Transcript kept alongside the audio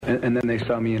and then they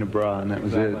saw me in a bra, and that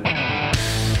was it.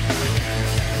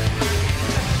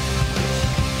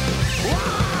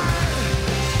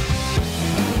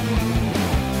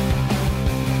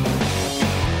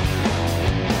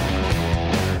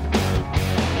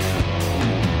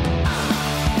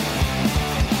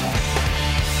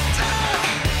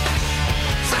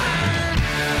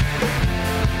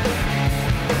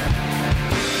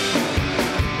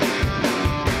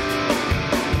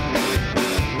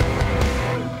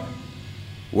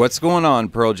 What's going on,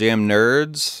 Pearl Jam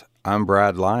nerds? I'm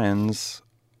Brad Lyons,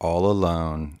 all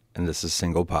alone, and this is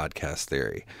Single Podcast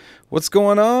Theory. What's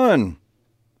going on?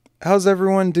 How's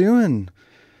everyone doing?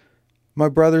 My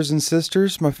brothers and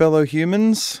sisters, my fellow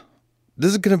humans?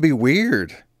 This is going to be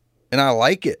weird, and I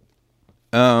like it.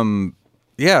 So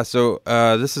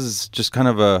this is just kind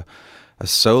of a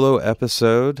solo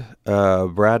episode.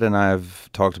 Brad and I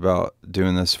have talked about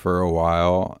doing this for a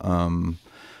while.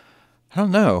 I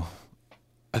don't know.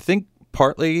 I think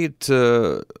partly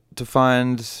to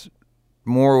find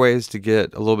more ways to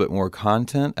get a little bit more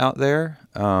content out there.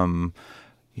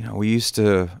 We used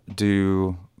to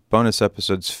do bonus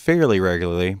episodes fairly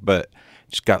regularly, but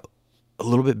just got a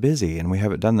little bit busy, and we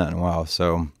haven't done that in a while.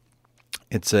 So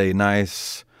it's a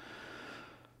nice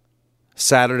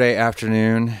Saturday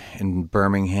afternoon in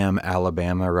Birmingham,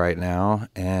 Alabama right now,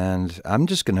 and I'm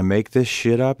just going to make this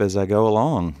shit up as I go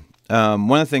along.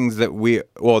 One of the things that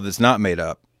that's not made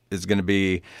up is going to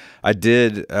be, I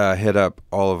did hit up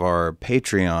all of our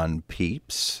Patreon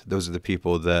peeps. Those are the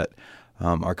people that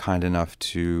are kind enough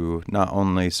to not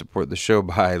only support the show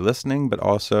by listening, but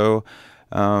also,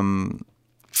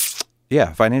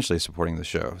 financially supporting the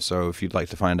show. So if you'd like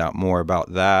to find out more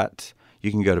about that,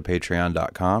 you can go to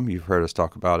patreon.com. You've heard us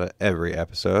talk about it every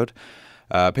episode.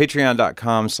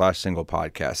 Patreon.com/Single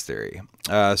Podcast Theory.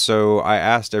 So I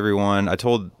asked everyone, I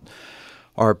told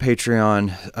our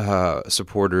Patreon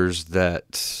supporters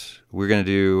that we're going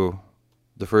to do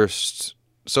the first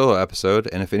solo episode,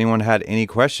 and if anyone had any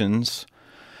questions,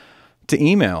 to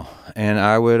email, and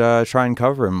I would try and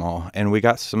cover them all. And we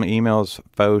got some emails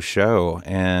faux show,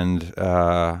 and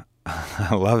I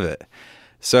love it.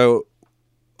 So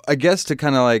I guess to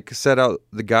kind of like set out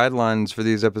the guidelines for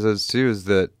these episodes too is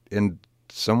that in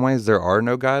some ways there are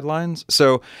no guidelines.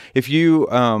 So if you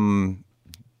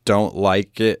don't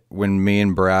like it when me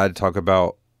and Brad talk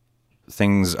about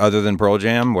things other than Pearl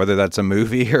Jam, whether that's a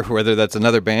movie or whether that's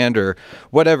another band or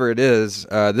whatever it is,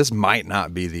 this might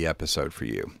not be the episode for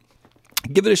you.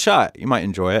 Give it a shot. You might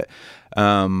enjoy it.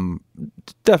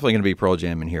 Definitely going to be Pearl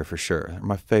Jam in here for sure. They're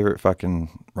my favorite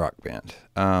fucking rock band.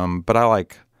 But I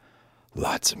like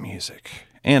lots of music,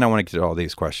 and I want to get all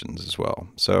these questions as well.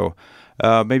 So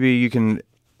maybe you can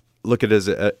look at it as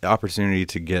an opportunity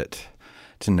to get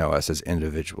to know us as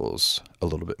individuals a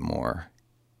little bit more,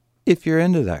 if you're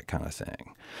into that kind of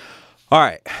thing. All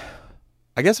right.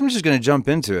 I guess I'm just going to jump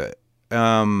into it.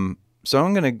 So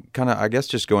I'm going to kind of, I guess,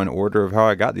 just go in order of how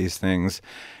I got these things.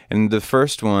 And the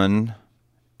first one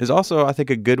is also, I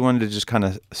think, a good one to just kind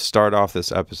of start off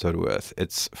this episode with.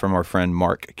 It's from our friend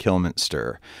Mark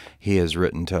Kilminster. He has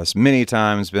written to us many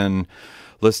times, been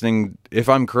listening, if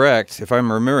I'm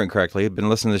remembering correctly, been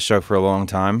listening to this show for a long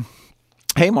time.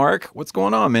 Hey, Mark, what's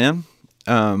going on, man?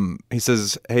 He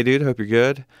says, hey, dude, hope you're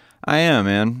good. I am,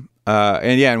 man.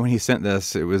 And when he sent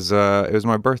this, it was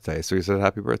my birthday. So he said,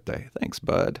 happy birthday. Thanks,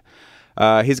 bud.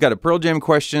 He's got a Pearl Jam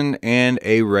question and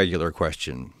a regular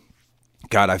question.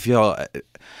 God, I feel,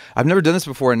 I've never done this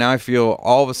before, and now I feel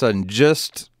all of a sudden,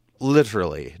 just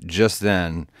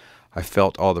then, I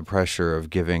felt all the pressure of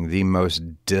giving the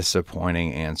most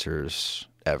disappointing answers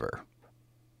ever.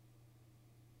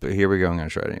 But here we go. I'm going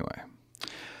to try it anyway.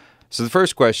 So the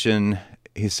first question,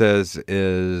 he says,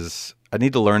 is I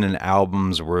need to learn an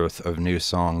album's worth of new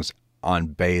songs on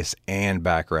bass and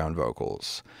background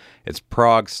vocals. It's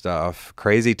prog stuff,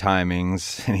 crazy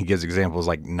timings, and he gives examples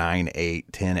like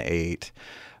 9/8,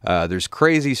 10/8. There's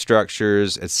crazy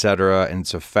structures, etc., and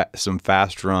some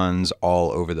fast runs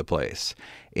all over the place.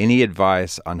 Any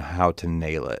advice on how to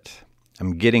nail it?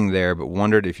 I'm getting there, but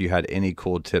wondered if you had any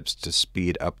cool tips to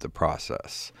speed up the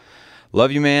process.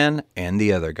 Love you, man, and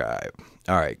the other guy.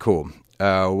 All right, cool.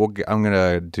 I'm going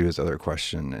to do his other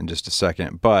question in just a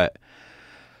second. But,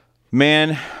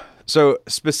 man, so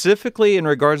specifically in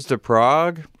regards to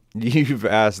prog, you've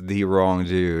asked the wrong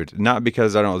dude. Not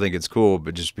because I don't think it's cool,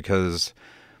 but just because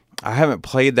I haven't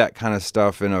played that kind of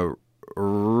stuff in a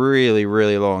really,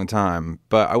 really long time.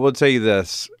 But I will tell you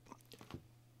this.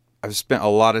 I've spent a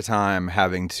lot of time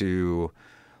having to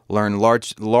learn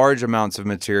large amounts of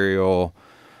material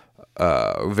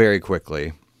very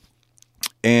quickly.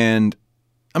 And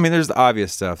I mean, there's the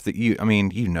obvious stuff that you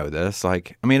know this.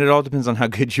 Like, I mean, it all depends on how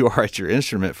good you are at your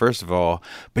instrument, first of all,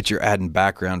 but you're adding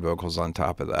background vocals on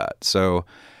top of that. So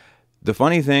the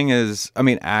funny thing is, I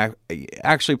mean,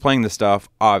 actually playing the stuff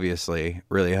obviously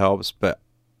really helps, but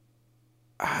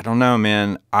I don't know,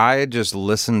 man. I just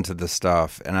listen to the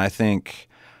stuff, and I think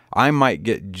I might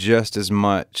get just as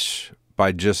much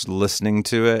by just listening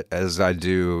to it as I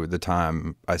do the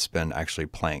time I spend actually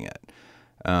playing it.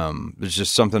 There's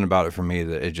just something about it for me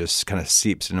that it just kind of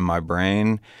seeps into my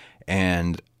brain,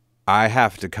 and I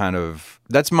have to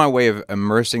that's my way of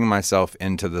immersing myself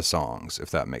into the songs,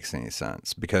 if that makes any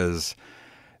sense, because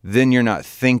then you're not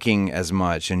thinking as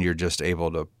much and you're just able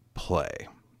to play.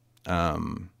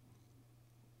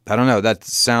 I don't know, that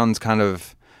sounds kind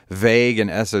of vague and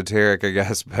esoteric, I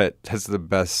guess, but that's the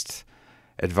best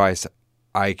advice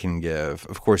I can give.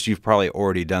 Of course, you've probably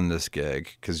already done this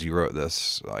gig because you wrote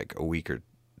this like a week and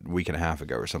a half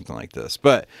ago or something like this.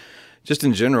 But just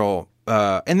in general,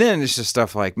 and then it's just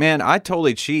stuff like, man, I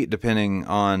totally cheat depending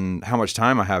on how much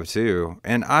time I have too.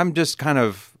 And I'm just kind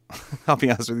of, I'll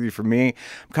be honest with you, for me,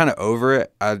 I'm kind of over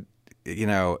it.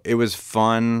 It was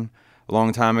fun a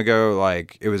long time ago.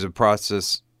 Like, it was a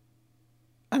process.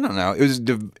 I don't know. It was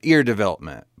ear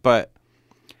development, but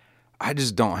I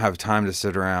just don't have time to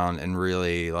sit around and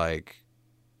really, like,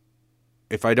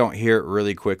 if I don't hear it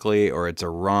really quickly, or it's a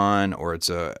run, or it's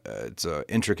a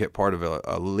intricate part of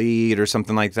a lead or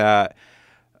something like that,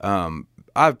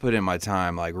 I've put in my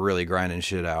time, like, really grinding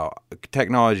shit out.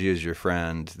 Technology is your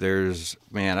friend.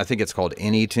 I think it's called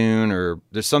AnyTune, or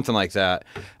there's something like that.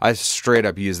 I straight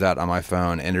up use that on my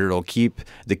phone, and it'll keep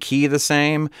the key the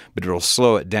same, but it'll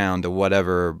slow it down to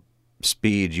whatever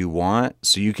speed you want.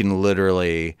 So you can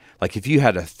literally, like, if you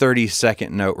had a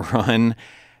 30-second note run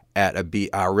at a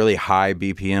really high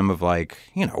BPM of, like,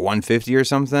 150 or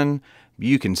something,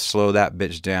 you can slow that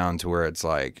bitch down to where it's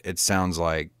like, it sounds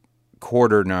like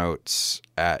quarter notes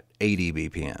at 80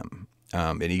 BPM.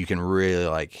 And you can really,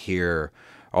 like, hear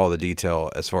all the detail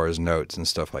as far as notes and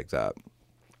stuff like that.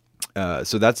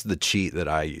 So that's the cheat that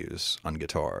I use on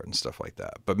guitar and stuff like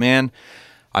that. But man,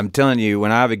 I'm telling you,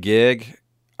 when I have a gig,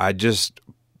 I just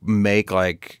make,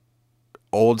 like,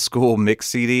 old school mix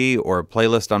CD or a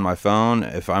playlist on my phone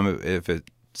if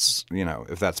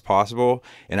that's possible,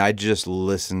 and I just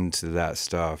listen to that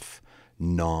stuff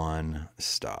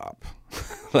non-stop.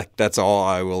 Like, that's all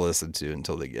I will listen to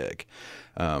until the gig,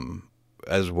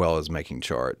 as well as making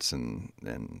charts and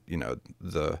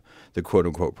the quote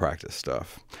unquote practice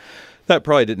stuff. That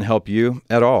probably didn't help you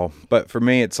at all, but for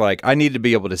me, it's like I need to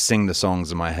be able to sing the songs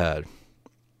in my head.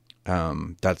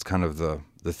 That's kind of the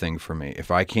thing for me. If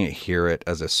I can't hear it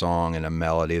as a song and a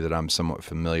melody that I'm somewhat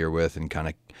familiar with and kind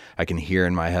of I can hear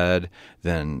in my head,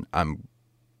 then I'm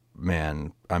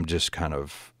just kind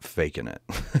of faking it,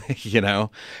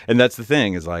 And that's the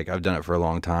thing, is, like, I've done it for a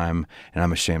long time, and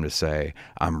I'm ashamed to say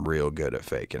I'm real good at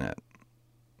faking it.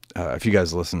 If you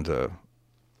guys listen to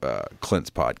Clint's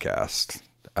podcast,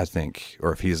 I think,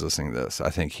 or if he's listening to this,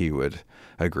 I think he would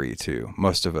agree too.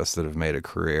 Most of us that have made a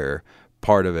career,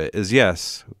 part of it is,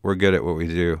 yes, we're good at what we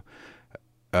do,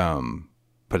 but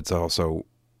it's also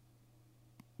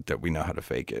that we know how to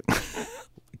fake it.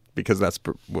 Because that's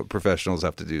what professionals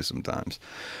have to do sometimes.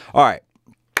 All right.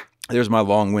 There's my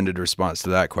long-winded response to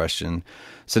that question.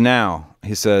 So now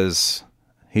he says,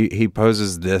 he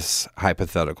poses this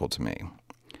hypothetical to me.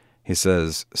 He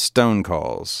says, Stone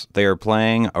Calls. They are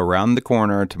playing around the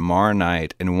corner tomorrow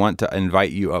night and want to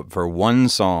invite you up for one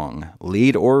song,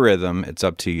 lead or rhythm. It's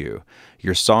up to you.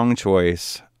 Your song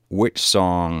choice, which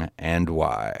song, and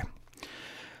why?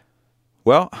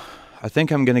 Well, I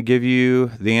think I'm going to give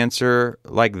you the answer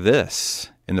like this,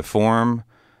 in the form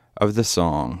of the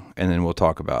song, and then we'll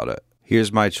talk about it.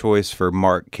 Here's my choice for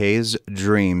Mark Kay's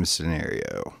Dream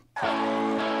Scenario.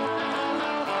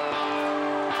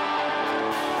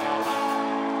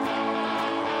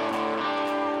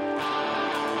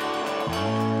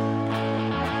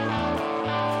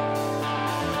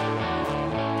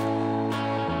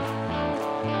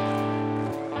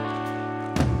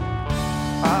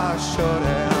 I shut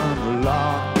and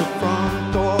locked the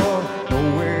front door,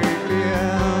 no way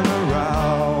in or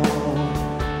out.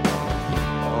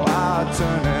 Oh, I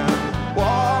turned and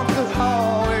walked the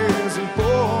hallways and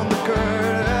pulled the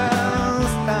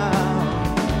curtains down.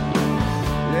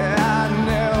 Yeah, I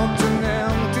knelt and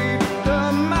emptied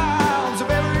the mouths of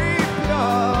every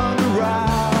blood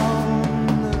around.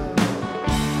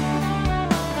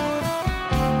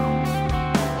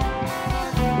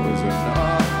 Was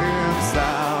enough in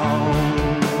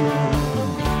sound.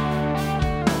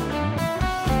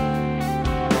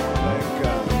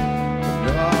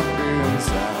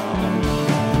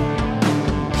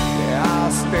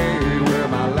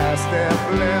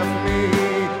 left me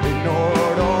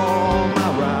ignored all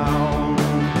my round.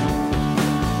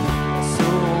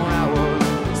 Soon I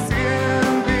was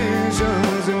seeing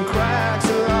visions and cracks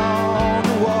along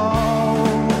the wall.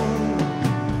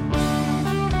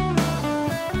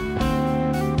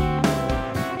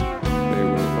 They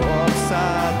were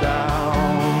upside down.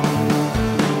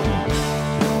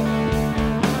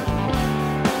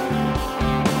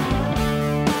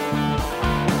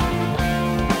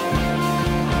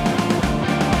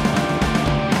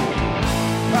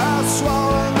 I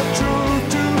swallowed the truth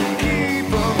to keep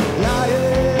from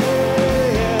lying.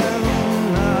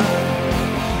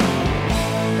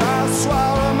 I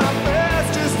swallowed my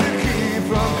best just to keep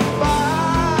from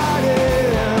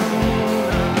fighting.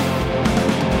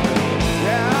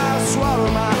 Yeah, I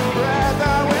swallowed my breath.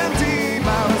 I went deep.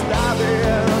 I was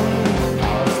diving. I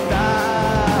was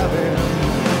diving.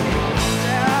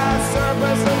 Yeah, I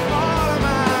surfaced and all of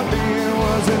my being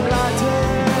was enlightened.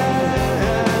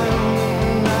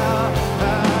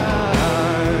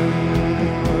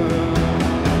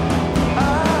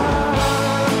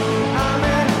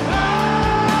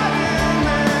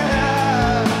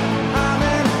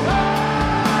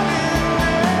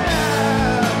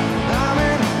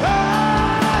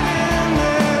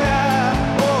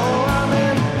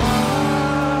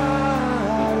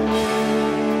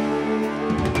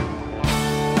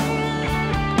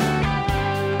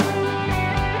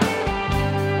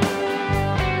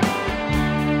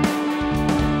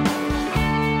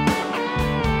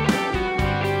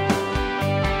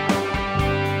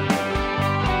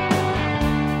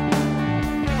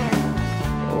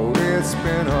 Oh, it's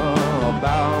been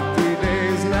about 3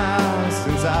 days now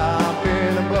since I've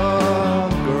been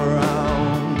above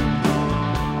ground.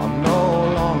 I'm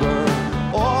no longer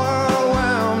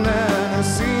overwhelmed and it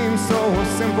seems so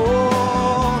simple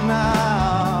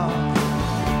now.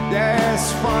 Yeah,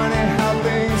 it's funny how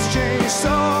things change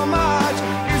so much.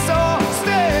 It's all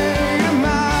state of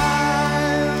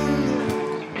mind.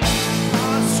 I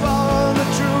swallow the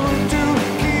truth to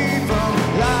keep from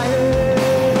lying.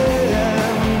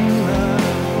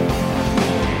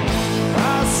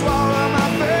 I swallow my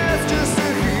best just to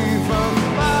keep from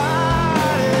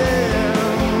fighting.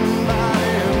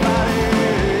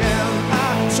 I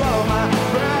swallow my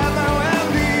breath. I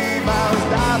went deep. I was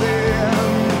diving.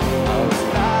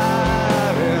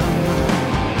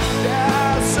 Yeah, I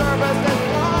surfaced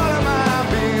and all of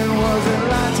my being was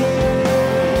enlightened.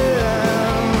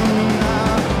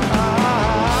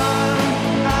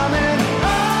 I'm in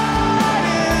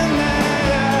hiding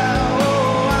there.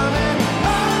 Oh, I'm in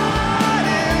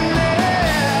hiding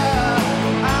there.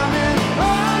 I'm in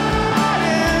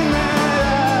hiding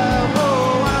there.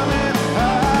 Oh, I'm in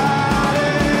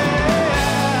hiding.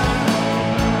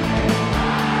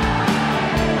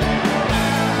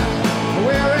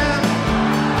 We're in,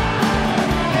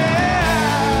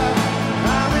 yeah.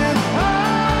 I'm in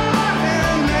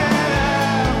hiding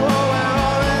there. Oh, we're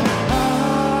all in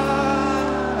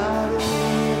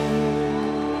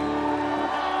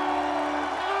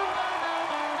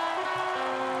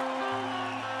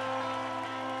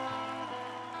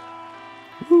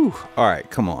Whew. All right,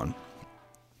 come on.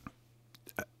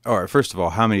 All right, first of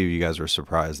all, how many of you guys were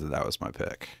surprised that that was my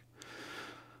pick?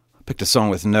 I picked a song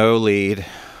with no lead,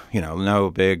 no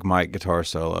big mic guitar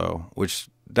solo, which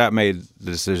that made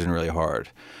the decision really hard.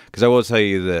 Because I will tell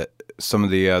you that some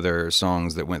of the other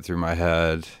songs that went through my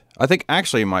head, I think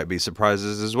actually might be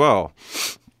surprises as well.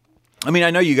 I mean,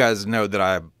 I know you guys know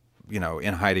that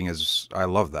In Hiding I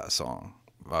love that song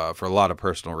for a lot of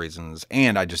personal reasons,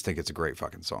 and I just think it's a great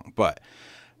fucking song. But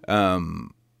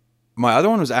my other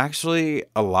one was actually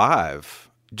Alive,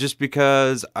 just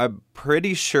because I'm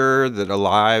pretty sure that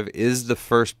Alive is the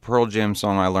first Pearl Jam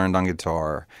song I learned on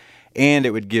guitar, and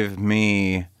it would give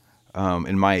me,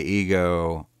 in my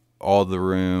ego, all the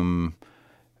room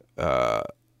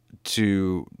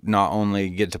to not only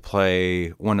get to play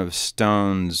one of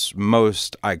Stone's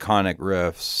most iconic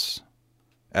riffs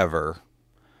ever,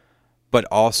 but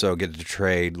also get to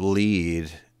trade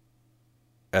lead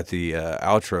at the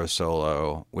outro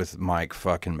solo with Mike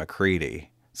fucking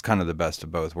McCready. It's kind of the best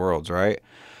of both worlds, right?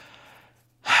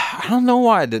 I don't know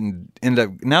why I didn't end up...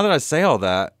 Now that I say all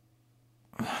that,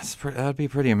 that'd be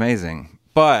pretty amazing.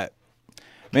 But,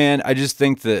 man, I just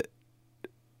think that...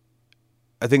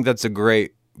 I think that's a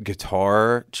great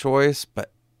guitar choice,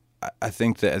 but I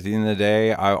think that at the end of the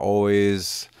day, I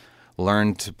always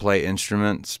learned to play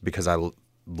instruments because I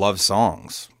love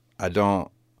songs. I don't...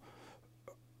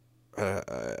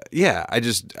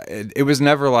 it was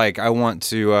never like I want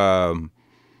to...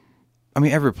 I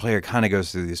mean, every player kind of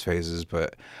goes through these phases,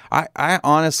 but I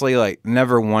honestly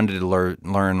never wanted to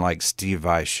learn like Steve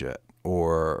Vai shit.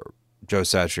 or Joe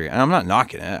Satriani. And I'm not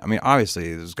knocking it. I mean,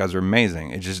 obviously those guys are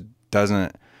amazing. It just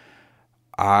doesn't.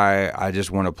 I just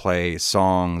want to play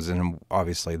songs, and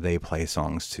obviously they play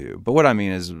songs too. But what I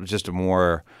mean is just a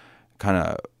more kind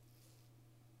of.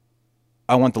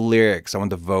 I want the lyrics. I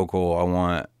want the vocal. I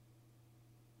want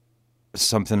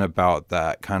something about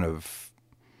that kind of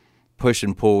push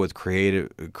and pull with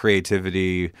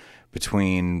creativity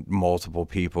between multiple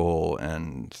people,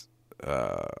 and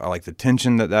I like the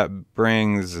tension that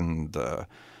brings, and the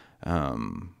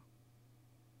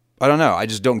I don't know. I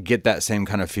just don't get that same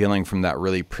kind of feeling from that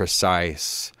really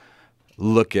precise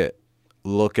look at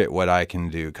what I can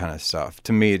do kind of stuff.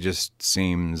 To me, it just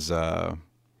seems I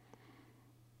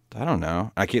don't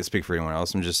know. I can't speak for anyone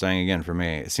else. I'm just saying again, for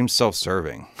me, it seems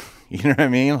self-serving. You know what I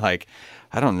mean? Like,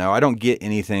 I don't know. I don't get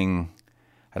anything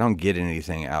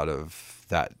out of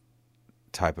that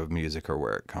type of music or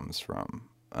where it comes from.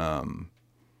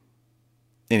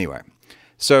 Anyway,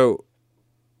 so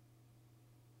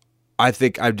I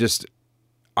think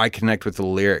I connect with the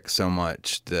lyrics so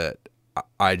much that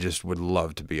I just would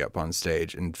love to be up on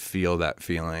stage and feel that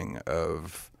feeling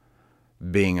of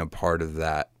being a part of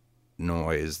that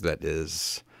noise that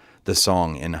is the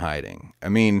song In Hiding. I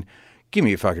mean, give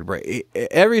me a fucking break.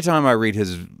 Every time I read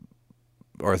his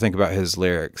or think about his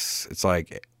lyrics, it's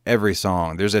like every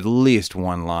song, there's at least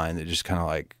one line that just kind of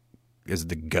like is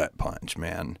the gut punch,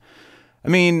 man. I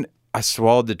mean, I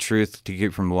swallowed the truth to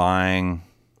keep from lying.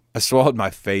 I swallowed my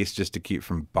face just to keep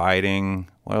from biting.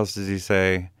 What else does he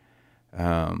say?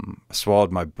 I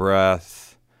swallowed my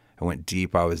breath. I went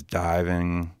deep. I was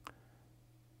diving.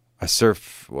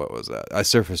 What was that? I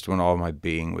surfaced when all my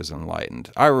being was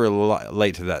enlightened. I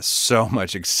relate to that so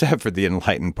much, except for the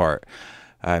enlightened part.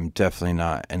 I'm definitely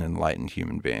not an enlightened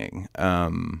human being.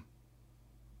 Well,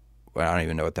 I don't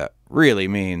even know what that really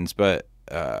means, but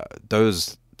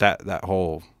that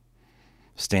whole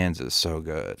stanza is so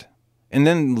good. And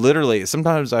then literally,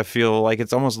 sometimes I feel like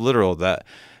it's almost literal that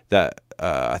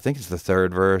I think it's the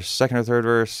second or third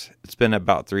verse. It's been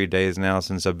about 3 days now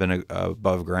since I've been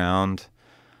above ground.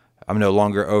 I'm no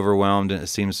longer overwhelmed, and it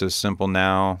seems so simple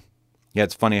now. Yeah,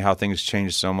 it's funny how things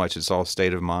change so much. It's all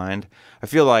state of mind. I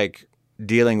feel like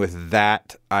dealing with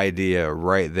that idea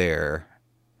right there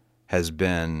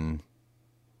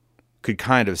could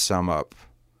kind of sum up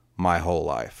my whole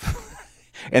life.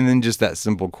 And then just that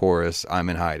simple chorus, I'm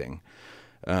in hiding.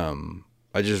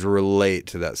 I just relate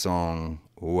to that song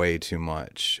way too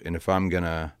much. And if I'm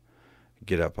gonna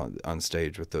get up on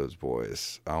stage with those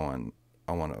boys, I want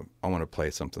to play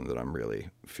something that I'm really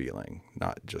feeling,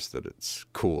 not just that it's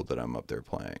cool that I'm up there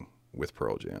playing with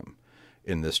Pearl Jam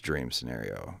in this dream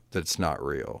scenario that's not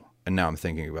real. And now I'm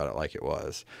thinking about it like it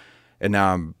was. And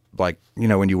now I'm like,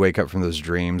 when you wake up from those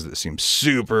dreams that seem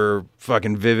super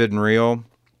fucking vivid and real,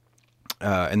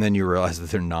 and then you realize that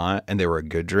they're not, and they were a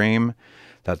good dream.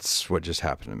 That's what just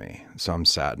happened to me. So I'm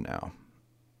sad now.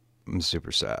 I'm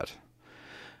super sad.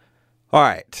 All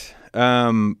right.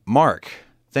 Mark,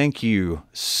 thank you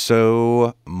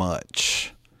so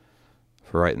much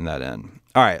for writing that in.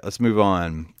 All right, let's move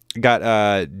on.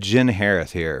 Got Jen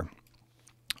Harris here.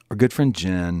 Our good friend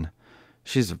Jen.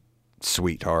 She's a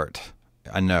sweetheart.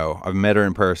 I know. I've met her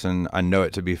in person. I know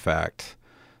it to be fact.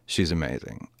 She's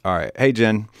amazing. All right. Hey,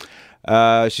 Jen.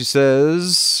 She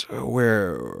says,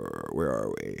 where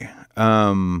are we?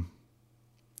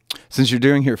 Since you're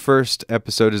doing your first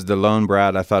episode as the Lone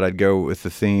Brat, I thought I'd go with the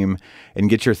theme and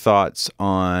get your thoughts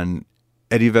on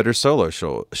Eddie Vedder solo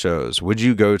shows. Would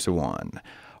you go to one?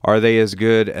 Are they as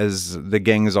good as the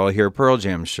Gangs All Hear Pearl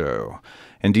Jam show?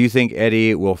 And do you think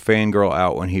Eddie will fangirl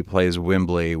out when he plays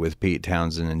Wembley with Pete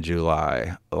Townsend in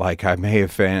July, like I may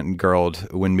have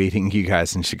fangirled when meeting you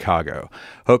guys in Chicago?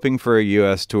 Hoping for a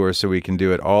U.S. tour so we can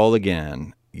do it all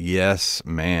again. Yes,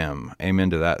 ma'am.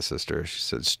 Amen to that, sister. She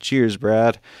says, cheers,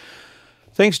 Brad.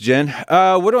 Thanks, Jen.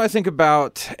 What do I think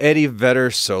about Eddie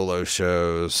Vedder solo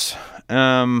shows?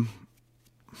 I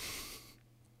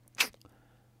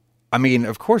mean,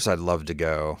 of course I'd love to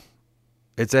go.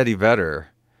 It's Eddie Vedder.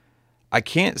 I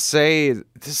can't say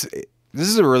this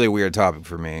is a really weird topic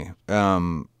for me.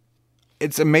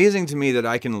 It's amazing to me that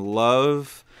I can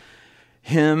love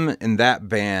him and that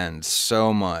band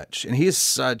so much. And he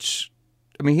is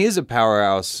a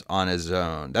powerhouse on his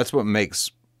own. That's what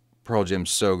makes Pearl Jam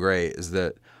so great, is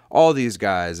that all these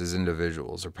guys as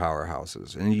individuals are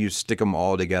powerhouses, and you stick them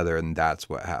all together and that's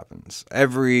what happens.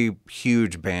 Every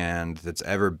huge band that's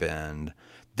ever been,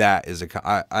 that is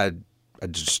I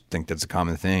just think that's a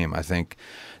common theme. I think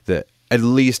that at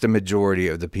least a majority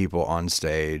of the people on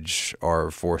stage are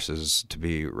forces to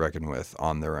be reckoned with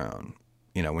on their own.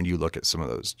 When you look at some of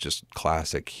those just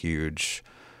classic, huge,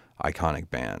 iconic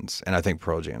bands, and I think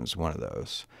Pearl Jam is one of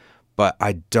those. But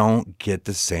I don't get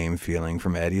the same feeling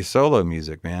from Eddie's solo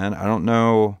music, man. I don't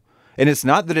know. And it's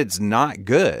not that it's not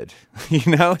good.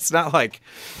 It's not like,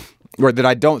 or that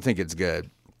I don't think it's good.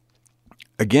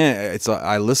 Again,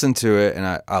 I listen to it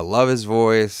and I love his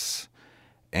voice,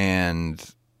 and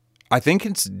I think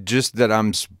it's just that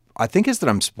I'm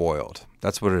spoiled.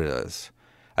 That's what it is.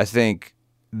 I think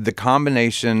the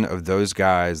combination of those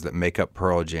guys that make up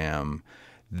Pearl Jam,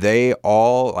 they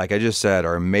all, like I just said,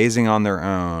 are amazing on their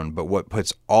own, but what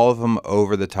puts all of them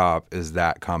over the top is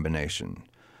that combination.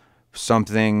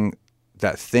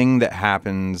 That thing that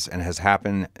happens and has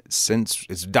happened since,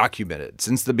 it's documented,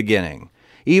 since the beginning.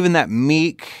 Even that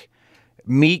meek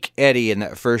Eddie in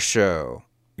that first show,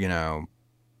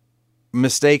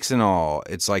 mistakes and all,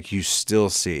 it's like you still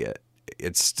see it.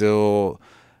 You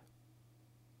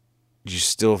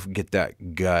still get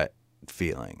that gut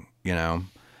feeling, and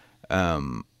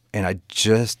I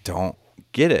just don't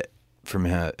get it from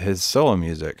his solo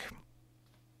music.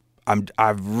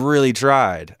 I've really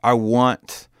tried. I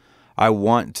want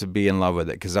to be in love with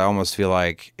it because I almost feel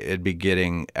like it'd be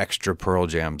getting extra Pearl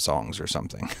Jam songs or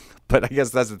something. But I guess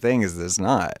that's the thing, is that it's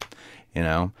not,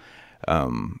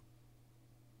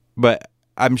 But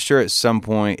I'm sure at some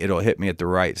point it'll hit me at the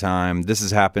right time. This has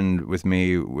happened with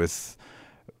me with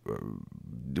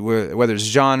whether it's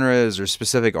genres or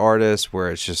specific artists, where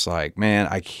it's just like, man,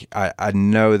 I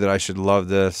know that I should love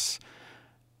this,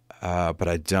 but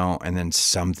I don't. And then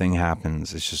something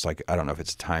happens. It's just like, I don't know if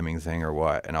it's a timing thing or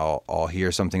what. And I'll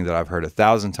hear something that I've heard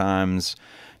 1,000 times,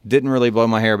 didn't really blow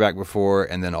my hair back before,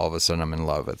 and then all of a sudden I'm in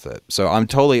love with it. So I'm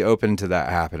totally open to that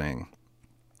happening.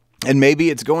 And maybe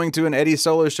it's going to an Eddie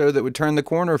solo show that would turn the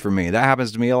corner for me. That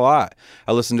happens to me a lot.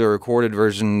 I listen to recorded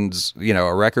versions,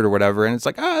 a record or whatever, and it's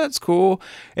like, oh, that's cool.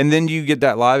 And then you get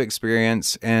that live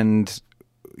experience, and,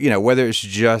 whether it's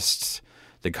just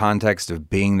the context of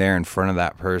being there in front of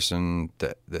that person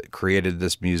that created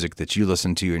this music that you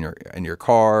listen to in your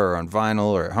car or on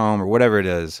vinyl or at home or whatever it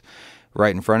is,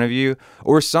 right in front of you,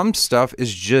 or some stuff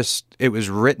is just, it was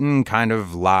written kind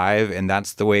of live and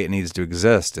that's the way it needs to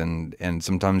exist, and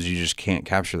sometimes you just can't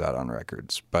capture that on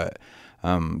records. But so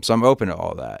I'm open to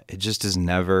all that. It just has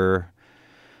never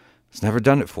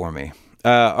done it for me.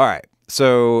 All right,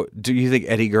 so do you think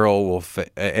Eddie will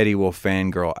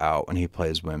fangirl out when he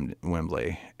plays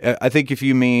Wembley? I think if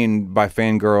you mean by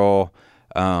fangirl,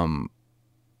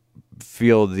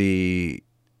 feel the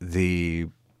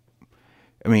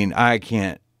I mean, I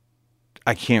don't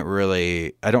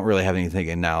really have anything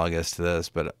analogous to this,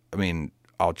 but I mean,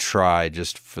 I'll try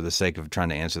just for the sake of trying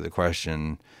to answer the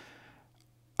question.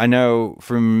 I know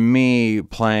for me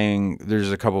playing,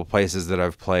 there's a couple of places that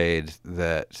I've played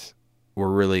that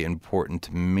were really important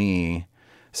to me.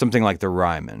 Something like the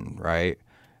Ryman, right?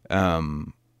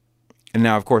 And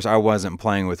now, of course, I wasn't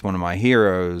playing with one of my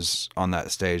heroes on that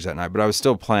stage that night, but I was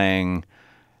still playing,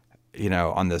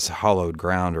 on this hollowed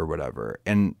ground or whatever.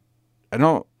 And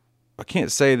I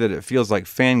can't say that it feels like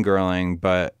fangirling,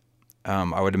 but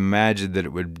I would imagine that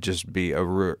it would just be a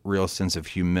real sense of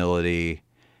humility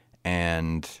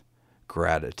and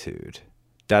gratitude.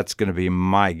 That's going to be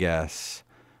my guess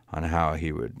on how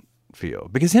he would feel.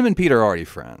 Because him and Pete are already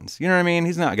friends. You know what I mean?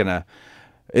 He's not going to...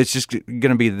 It's just going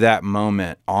to be that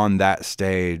moment on that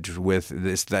stage with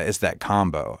this. It's that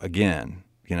combo again,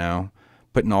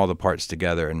 putting all the parts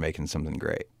together and making something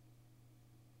great.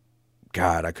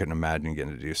 God, I couldn't imagine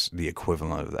getting to do the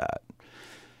equivalent of that.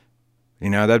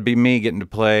 That'd be me getting to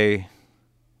play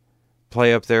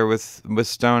up there with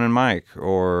Stone and Mike,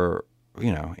 or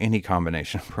any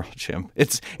combination of Pearl Jam.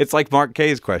 It's like Mark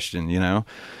Kay's question,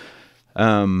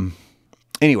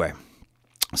 Anyway,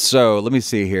 so let me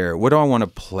see here. What do I want to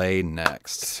play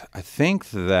next? I think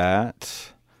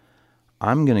that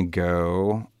I'm gonna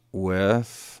go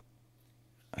with.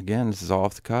 Again, this is all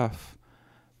off the cuff.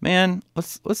 Man,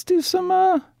 let's do some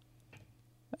I'm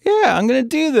gonna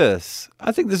do this.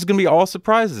 I think this is gonna be all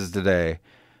surprises today.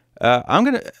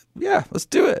 Let's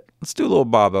do it. Let's do a little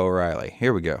Bob O'Reilly.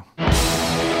 Here we go.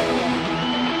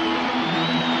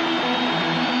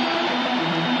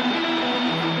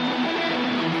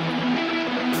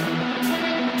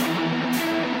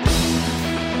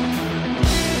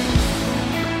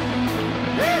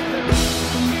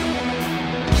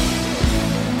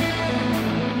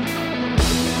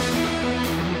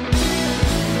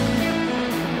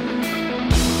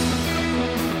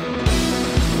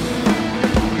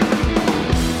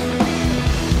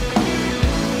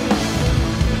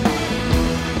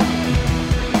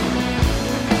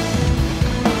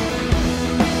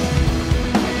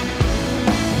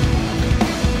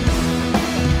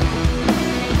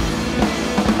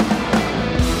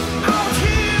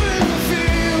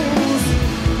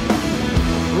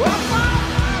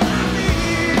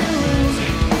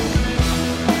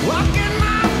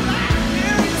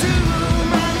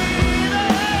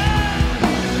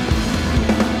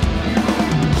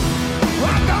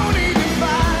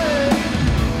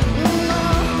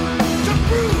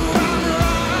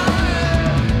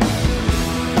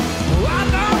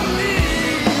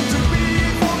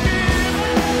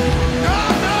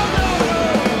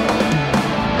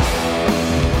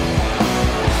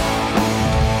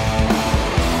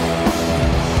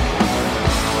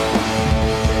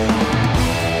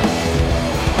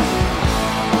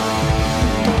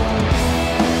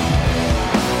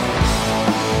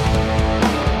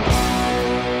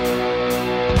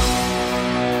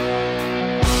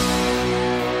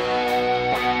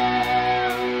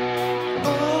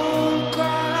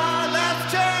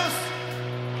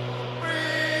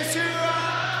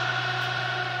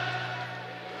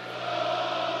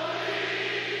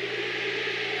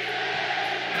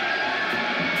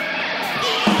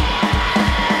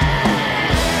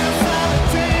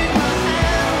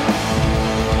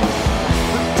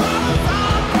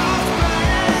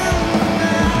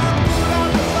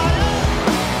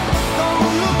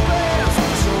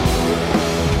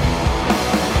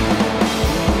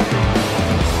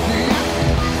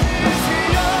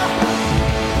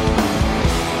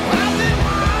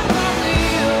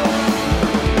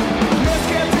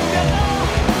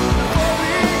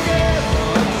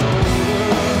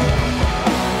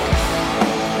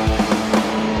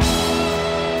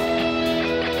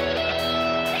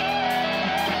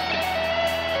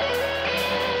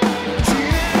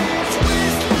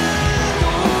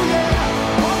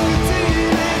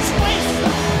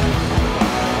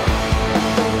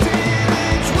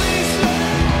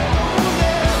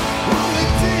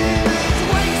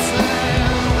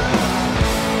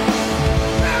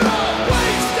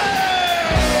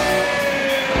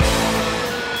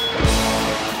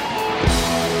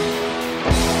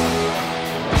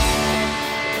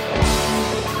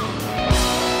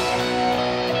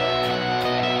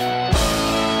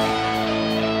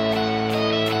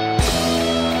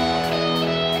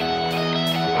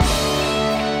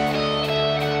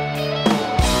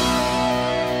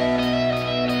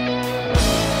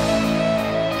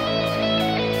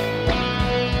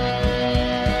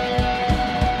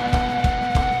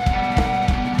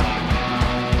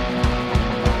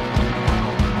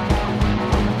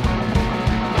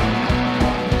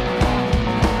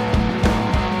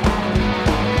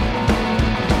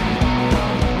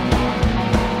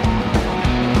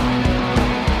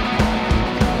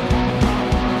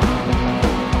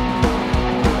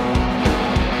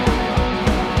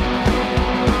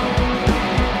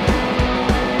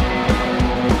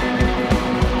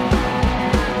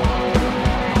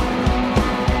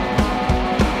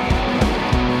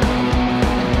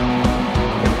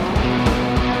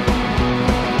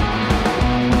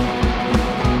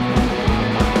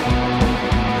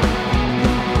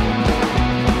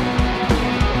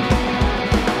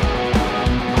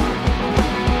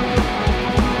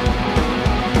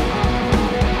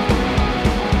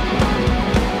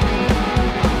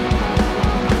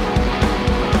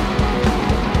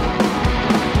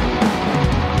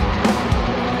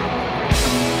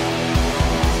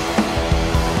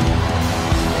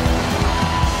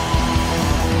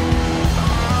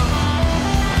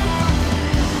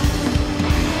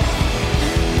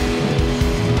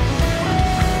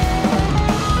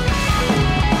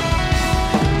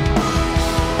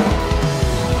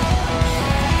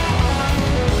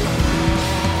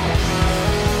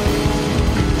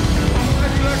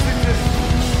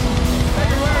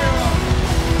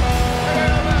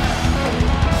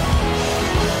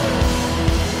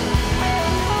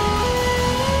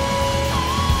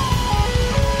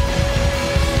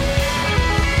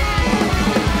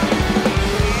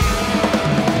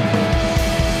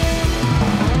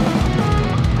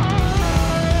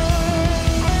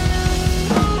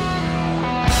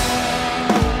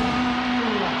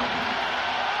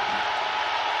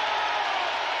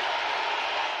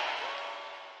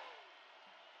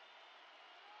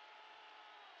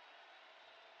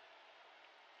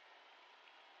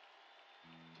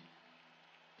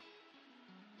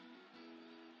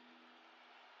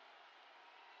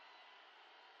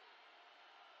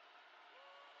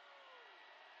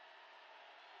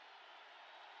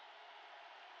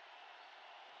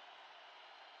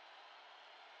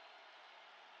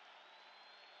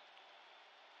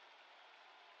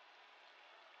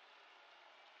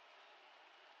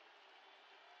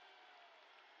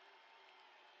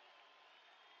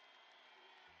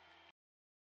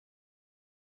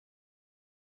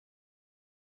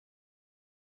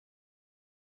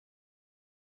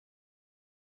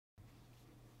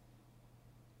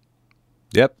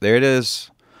 Yep, there it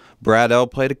is. Brad L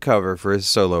played a cover for his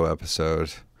solo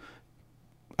episode.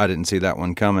 I didn't see that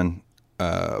one coming,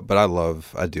 but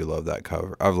I do love that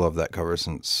cover. I've loved that cover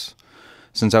since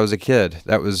I was a kid.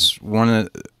 That was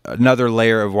another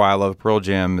layer of why I love Pearl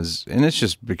Jam and it's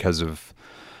just because of,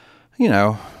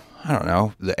 I don't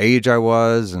know, the age I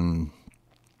was, and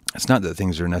it's not that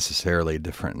things are necessarily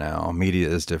different now. Media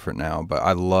is different now, but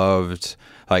I loved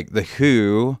like The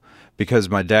Who because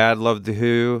my dad loved The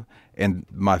Who and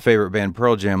my favorite band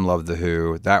Pearl Jam loved The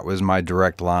Who. That was my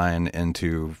direct line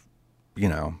into,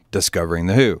 discovering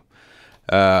The Who.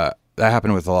 That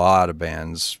happened with a lot of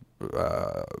bands,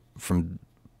 from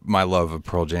my love of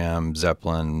Pearl Jam,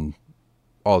 Zeppelin,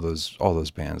 all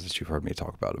those bands that you've heard me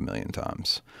talk about a million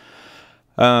times.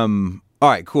 All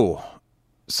right, cool.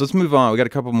 So let's move on. We got a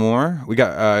couple more. We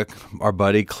got our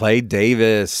buddy Clay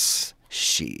Davis.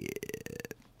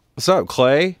 Shit. What's up,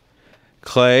 Clay?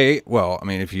 Clay, well, I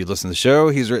mean, if you listen to the show,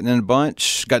 he's written in a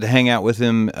bunch. Got to hang out with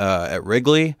him at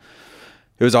Wrigley.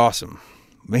 It was awesome.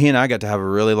 He and I got to have a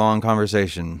really long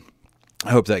conversation.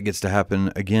 I hope that gets to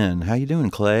happen again. How you doing,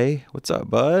 Clay? What's up,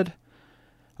 bud?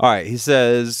 All right, he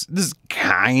says, this is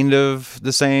kind of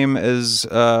the same as,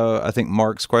 I think,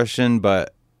 Mark's question,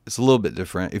 but it's a little bit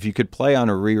different. If you could play on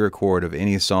a re-record of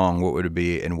any song, what would it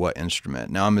be and what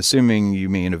instrument? Now, I'm assuming you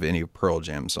mean of any Pearl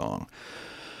Jam song.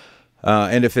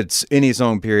 And if it's any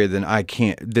song, period,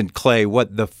 then Clay,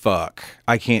 what the fuck?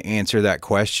 I can't answer that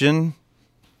question.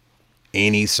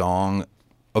 Any song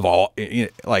of all,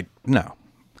 no,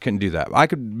 couldn't do that. I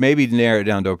could maybe narrow it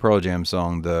down to a Pearl Jam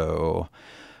song, though.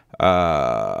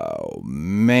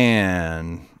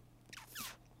 Man.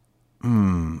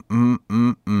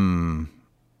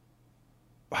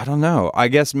 I don't know. I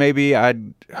guess maybe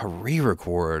I'd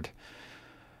re-record.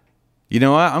 You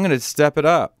know what? I'm going to step it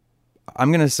up.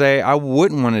 I'm going to say I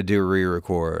wouldn't want to do a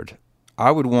re-record.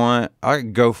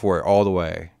 I'd go for it all the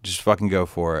way. Just fucking go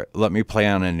for it. Let me play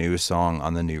on a new song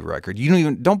on the new record.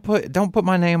 Don't put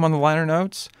my name on the liner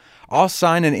notes. I'll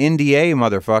sign an NDA,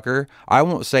 motherfucker. I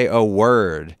won't say a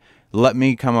word. Let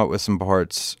me come up with some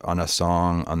parts on a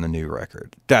song on the new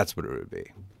record. That's what it would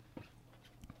be.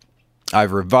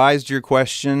 I've revised your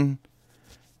question,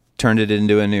 turned it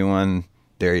into a new one.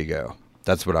 There you go.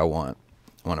 That's what I want.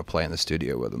 I want to play in the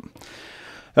studio with them.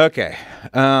 Okay.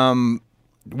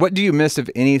 What do you miss, if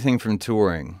anything, from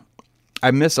touring?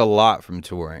 I miss a lot from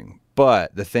touring,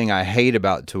 but the thing I hate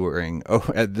about touring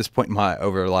at this point in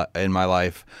my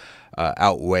life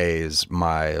outweighs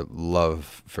my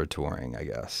love for touring, I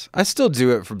guess. I still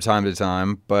do it from time to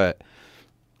time, but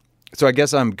so I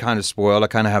guess I'm kind of spoiled. I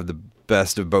kind of have the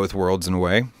best of both worlds in a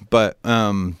way, but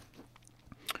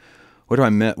what do I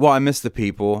miss? Well, I miss the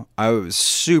people. I was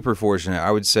super fortunate.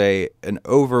 I would say an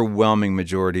overwhelming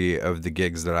majority of the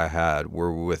gigs that I had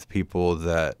were with people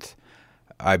that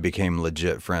I became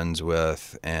legit friends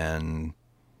with, and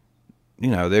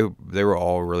they were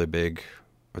all really big.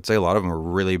 I'd say a lot of them were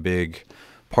really big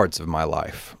parts of my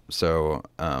life. So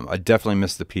I definitely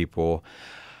miss the people.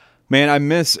 Man,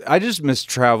 I just miss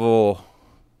travel.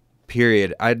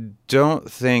 Period. I don't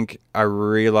think I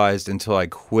realized until I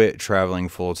quit traveling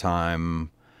full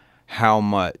time how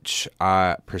much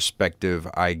perspective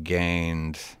I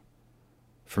gained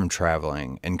from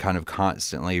traveling, and kind of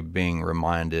constantly being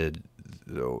reminded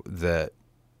that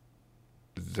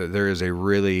there is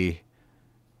it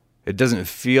doesn't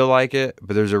feel like it,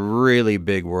 but there's a really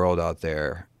big world out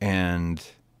there. And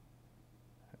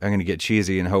I'm going to get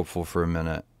cheesy and hopeful for a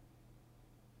minute.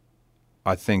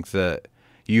 I think that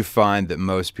you find that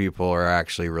most people are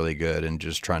actually really good and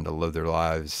just trying to live their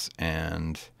lives,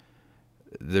 and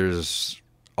there's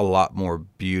a lot more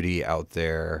beauty out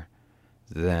there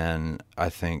than I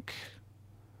think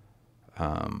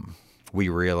we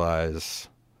realize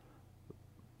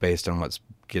based on what's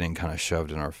getting kind of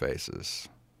shoved in our faces.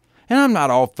 And I'm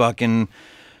not all fucking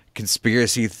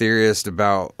conspiracy theorist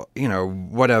about,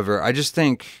 whatever. I just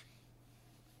think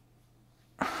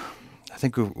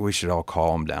we should all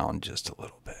calm down just a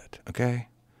little bit, okay?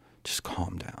 Just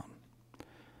calm down.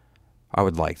 I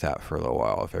would like that for a little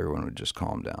while if everyone would just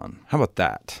calm down. How about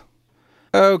that?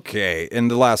 Okay,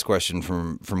 and the last question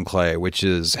from Clay, which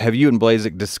is, have you and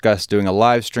Blazik discussed doing a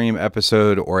live stream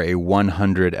episode or a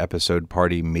 100 episode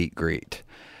party meet greet?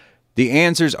 The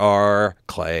answers are,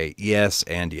 Clay, yes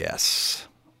and yes.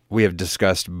 We have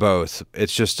discussed both.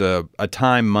 It's just a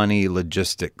time, money,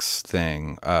 logistics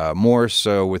thing. More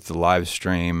so with the live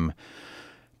stream,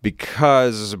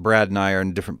 because Brad and I are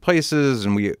in different places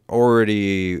and we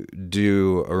already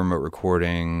do a remote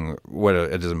recording.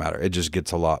 It doesn't matter. It just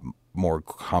gets a lot more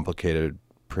complicated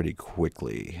pretty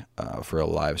quickly for a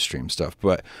live stream stuff.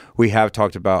 But we have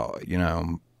talked about,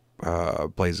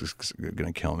 Blaze is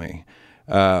going to kill me.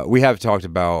 We have talked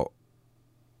about,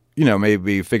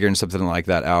 maybe figuring something like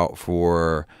that out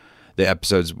for the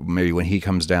episodes, maybe when he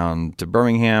comes down to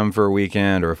Birmingham for a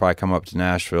weekend, or if I come up to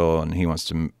Nashville and he wants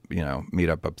to, meet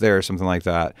up there or something like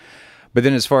that. But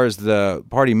then as far as the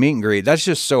party meet and greet, that's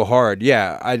just so hard.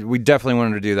 Yeah, we definitely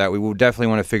wanted to do that. We will definitely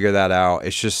want to figure that out.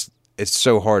 It's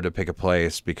so hard to pick a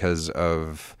place because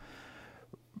of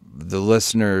the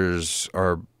listeners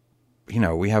are,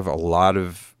 we have a lot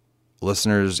of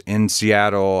listeners in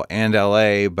Seattle and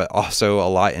LA, but also a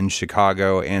lot in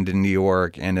Chicago and in New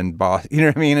York and in Boston. You know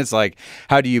what I mean? It's like,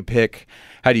 how do you pick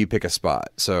a spot?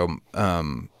 So,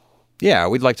 yeah,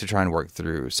 we'd like to try and work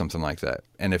through something like that.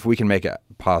 And if we can make it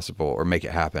possible or make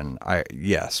it happen,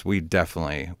 yes, we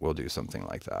definitely will do something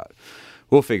like that.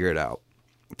 We'll figure it out.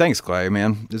 Thanks, Clay,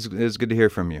 man. It's good to hear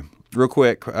from you. Real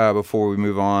quick, before we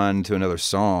move on to another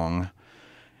song,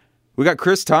 we got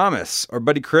Chris Thomas, our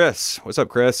buddy Chris. What's up,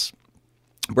 Chris?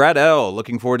 Brad L.,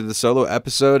 looking forward to the solo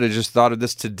episode. I just thought of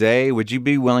this today. Would you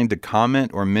be willing to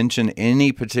comment or mention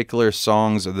any particular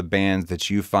songs of the bands that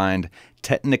you find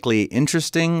technically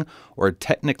interesting or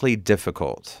technically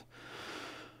difficult?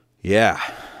 Yeah.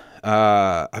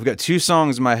 I've got 2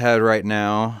 songs in my head right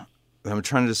now. I'm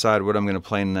trying to decide what I'm going to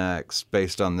play next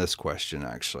based on this question,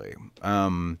 actually.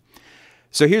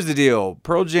 So here's the deal.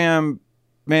 Pearl Jam,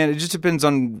 man, it just depends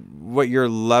on what your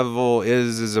level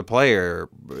is as a player.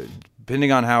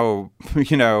 Depending on how,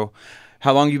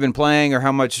 how long you've been playing or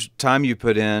how much time you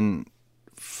put in.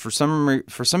 For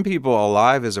some people,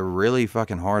 Alive is a really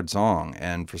fucking hard song.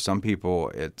 And for some people,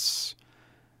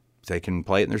 they can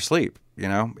play it in their sleep.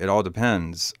 It all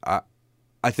depends. I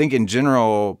think in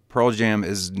general, Pearl Jam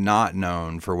is not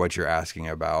known for what you're asking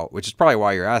about, which is probably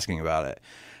why you're asking about it.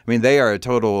 I mean, they are a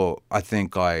total, I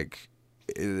think, like,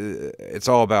 it's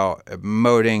all about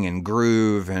emoting and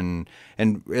groove and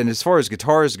as far as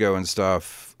guitars go and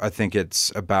stuff, I think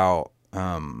it's about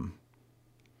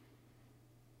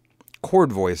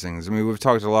chord voicings. I mean, we've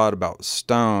talked a lot about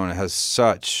Stone. It has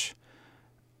such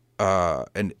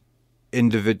an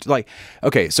individual, like,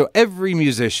 okay, so every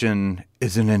musician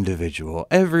is an individual.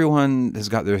 Everyone has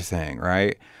got their thing,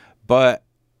 right? But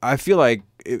I feel like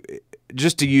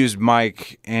just to use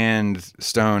Mike and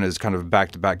Stone as kind of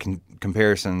back-to-back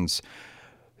comparisons,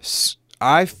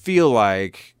 I feel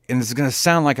like, and this is going to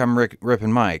sound like I'm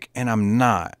ripping Mike, and I'm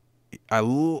not.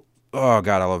 Oh, God,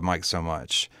 I love Mike so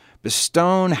much. But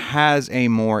Stone has a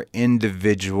more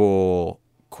individual,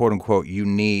 quote-unquote,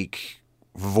 unique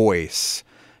voice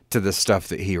to the stuff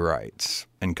that he writes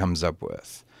and comes up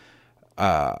with.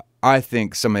 I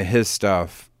think some of his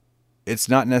stuff, it's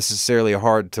not necessarily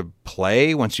hard to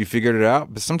play once you figured it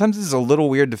out, but sometimes it's a little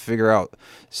weird to figure out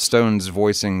Stone's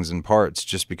voicings and parts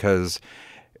just because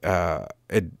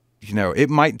it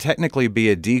might technically be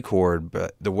a D chord,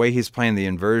 but the way he's playing the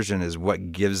inversion is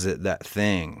what gives it that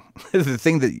thing. The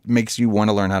thing that makes you want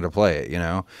to learn how to play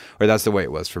it, or that's the way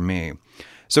it was for me.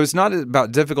 So it's not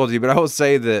about difficulty, but I will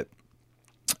say that,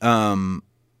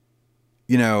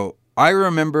 I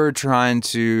remember trying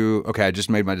to, okay, I just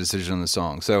made my decision on the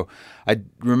song. So I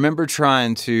remember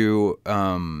trying to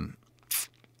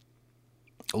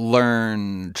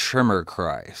learn Tremor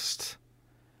Christ.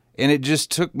 And it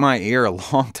just took my ear a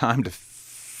long time to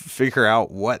figure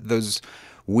out what those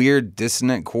weird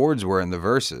dissonant chords were in the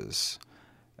verses.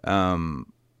 And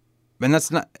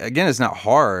that's not, again, it's not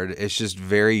hard. It's just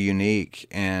very unique,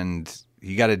 and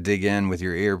you got to dig in with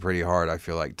your ear pretty hard, I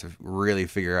feel like, to really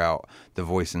figure out the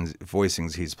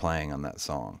voicings he's playing on that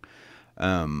song.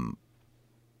 But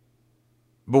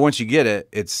once you get it,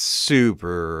 it's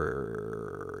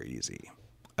super easy.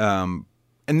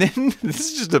 And then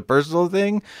this is just a personal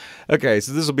thing. Okay,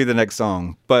 so this will be the next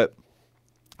song. But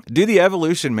Do the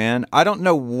Evolution, man. I don't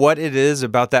know what it is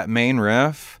about that main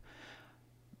riff.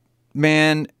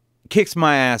 Man, kicks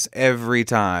my ass every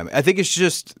time. I think it's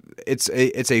just it's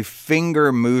a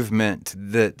finger movement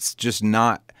that's just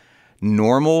not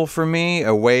normal for me.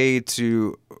 A way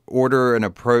to order and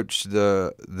approach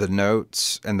the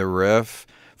notes and the riff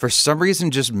for some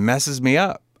reason just messes me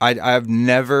up. I've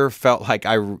never felt like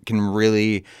I can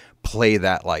really play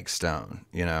that like Stone,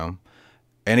 And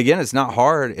again, it's not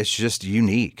hard. It's just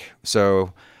unique.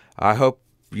 So I hope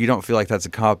you don't feel like that's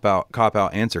a cop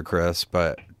out answer, Chris,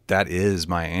 but that is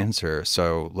my answer.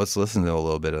 So let's listen to a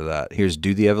little bit of that. Here's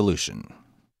Do the Evolution.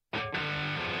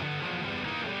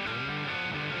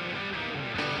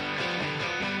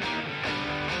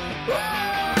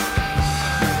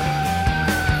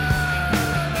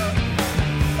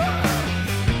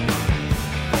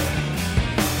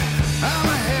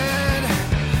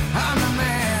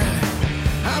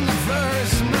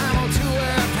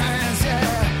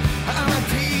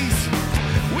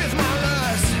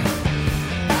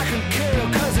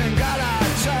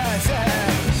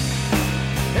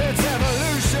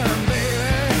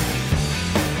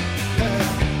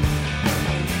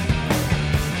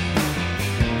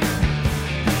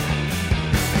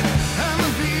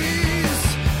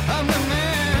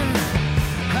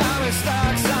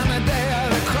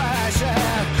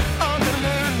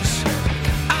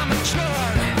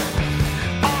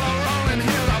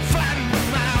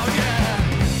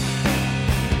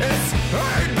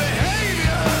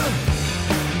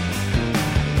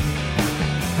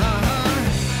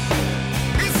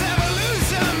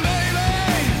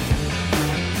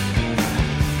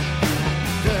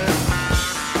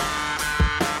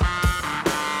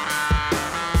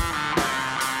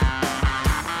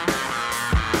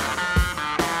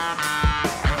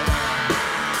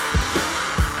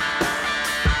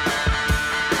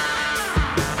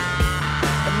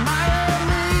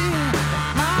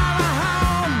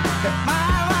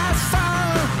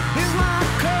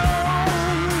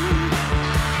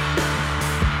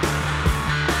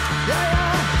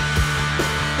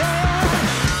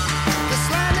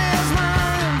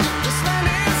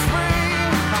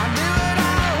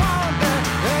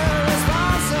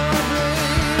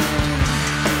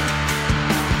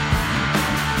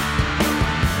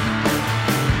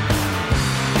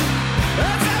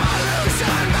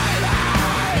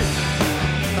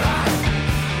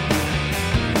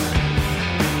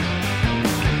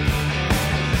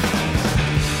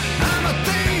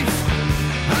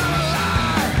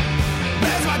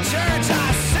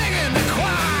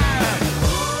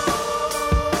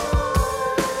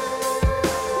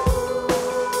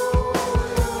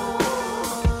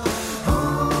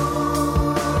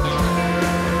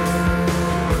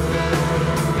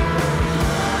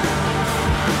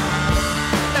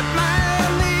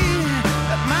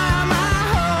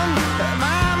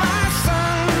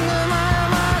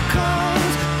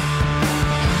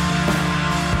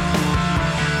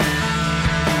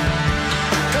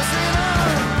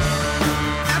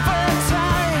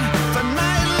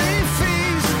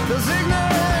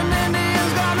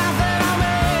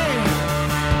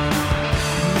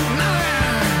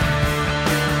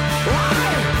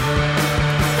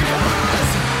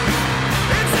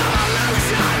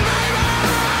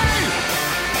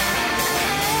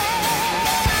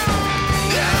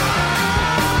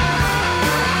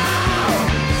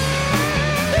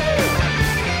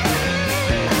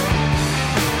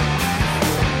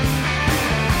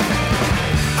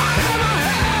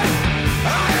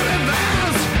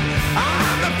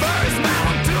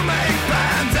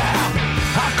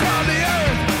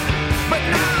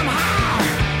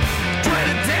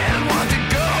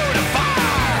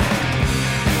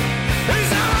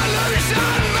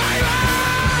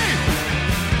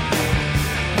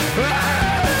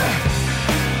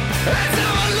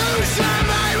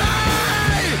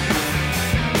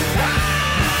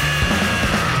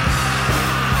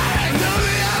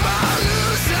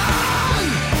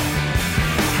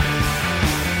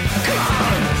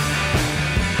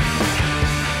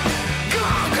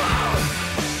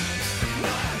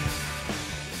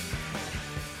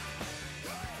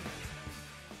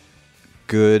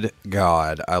 good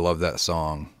God, I love that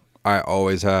song. I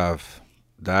always have.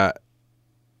 That,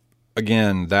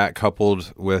 again, that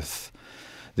coupled with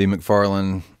the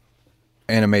McFarlane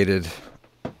animated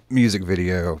music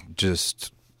video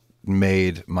just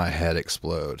made my head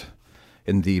explode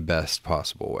in the best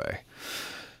possible way.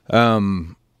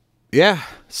 Yeah,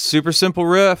 super simple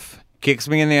riff. Kicks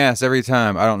me in the ass every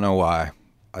time. I don't know why.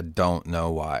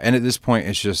 And at this point,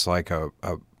 it's just like a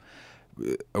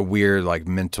weird, like,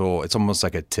 mental, it's almost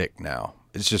like a tick now.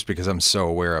 It's just because I'm so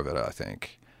aware of it, I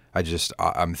think.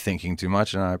 I'm thinking too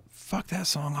much and I fuck that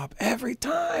song up every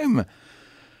time.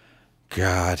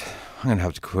 God, I'm going to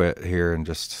have to quit here and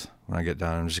just, when I get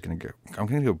done, I'm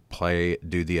going to go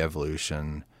do the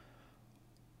Evolution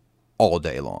all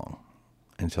day long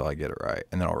until I get it right.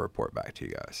 And then I'll report back to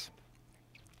you guys.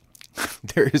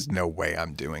 There is no way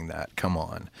I'm doing that. Come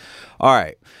on. All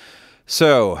right.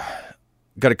 So,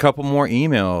 got a couple more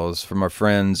emails from our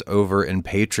friends over in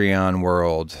Patreon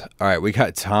world. All right, we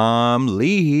got Tom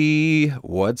Lee.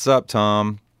 What's up,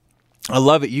 Tom? I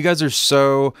love it. You guys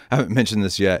are I haven't mentioned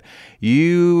this yet.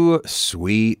 You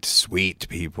sweet, sweet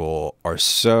people are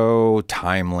so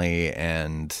timely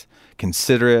and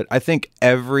considerate. I think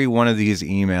every one of these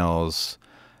emails,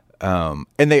 and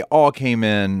they all came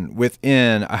in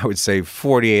within, I would say,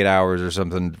 48 hours or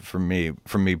something from me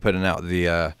putting out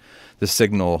the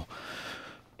signal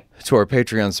to our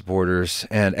Patreon supporters,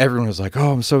 and everyone was like,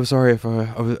 "Oh, I'm so sorry if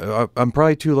I'm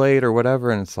probably too late or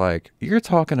whatever." And it's like, you're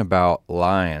talking about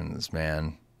lions,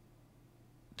 man.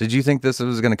 Did you think this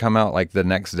was going to come out like the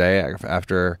next day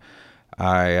after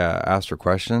I asked for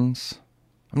questions?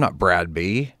 I'm not Brad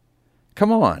B.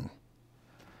 Come on.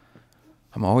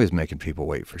 I'm always making people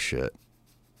wait for shit.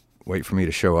 Wait for me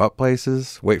to show up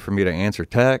places. Wait for me to answer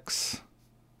texts.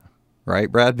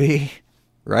 Right, Brad B?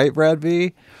 Right, Brad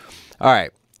B? All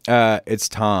right. It's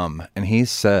Tom, and he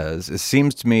says, "It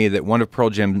seems to me that one of Pearl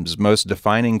Jam's most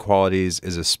defining qualities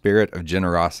is a spirit of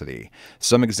generosity.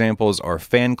 Some examples are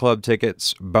fan club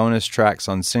tickets, bonus tracks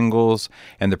on singles,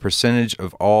 and the percentage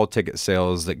of all ticket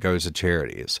sales that goes to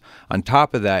charities. On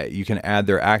top of that, you can add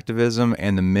their activism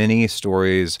and the many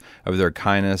stories of their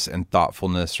kindness and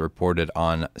thoughtfulness reported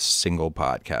on Single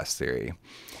Podcast Theory.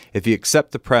 If you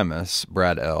accept the premise,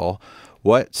 Brad L.,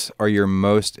 what are your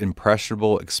most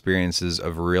impressionable experiences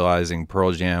of realizing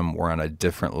Pearl Jam were on a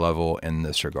different level in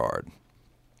this regard?"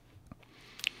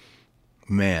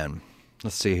 Man,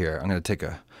 let's see here. I'm going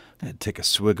to take a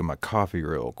swig of my coffee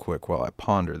real quick while I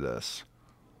ponder this.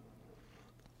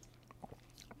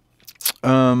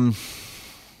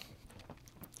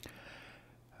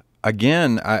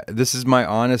 Again, this is my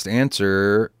honest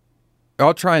answer.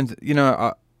 I'll try and,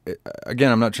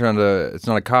 again, I'm not trying to, it's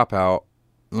not a cop-out.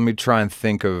 Let me try and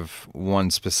think of one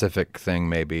specific thing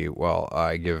maybe while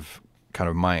I give kind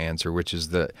of my answer, which is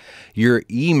that your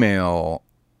email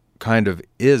kind of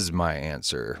is my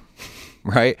answer,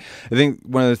 right? I think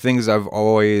one of the things I've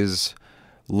always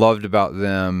loved about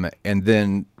them, and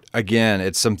then again,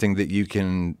 it's something that you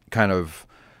can kind of,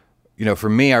 for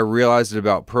me, I realized it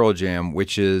about Pearl Jam,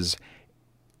 which is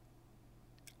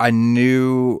I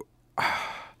knew,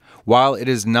 while it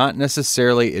is not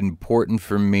necessarily important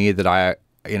for me that I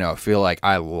feel like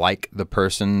I like the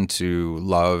person to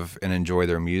love and enjoy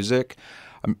their music.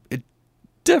 It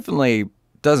definitely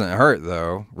doesn't hurt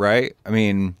though, right? I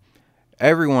mean,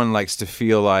 everyone likes to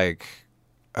feel like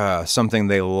something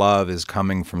they love is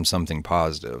coming from something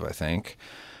positive, I think.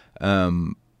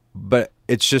 But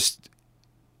it's just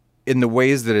in the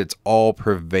ways that it's all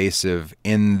pervasive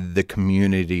in the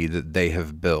community that they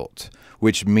have built,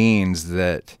 which means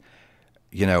that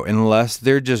unless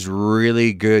they're just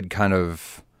really good kind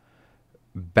of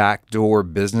backdoor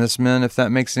businessmen, if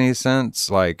that makes any sense,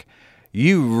 like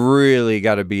you really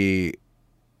got to be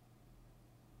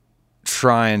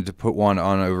trying to put one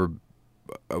over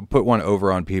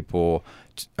on people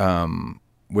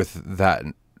with that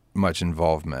much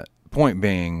involvement. Point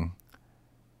being,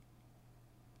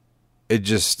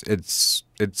 it's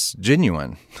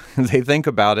genuine. They think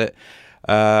about it.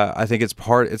 I think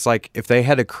it's like if they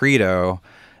had a credo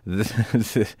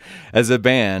as a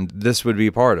band, this would be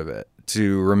part of it.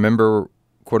 To remember,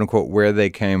 quote unquote, where they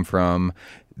came from.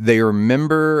 They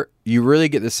remember, you really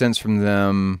get the sense from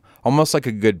them, almost like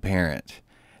a good parent.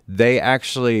 They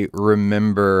actually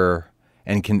remember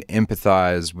and can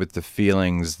empathize with the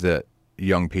feelings that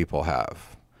young people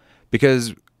have.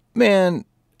 Because, man,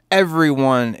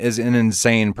 everyone is an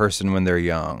insane person when they're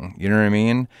young. You know what I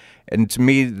mean? And to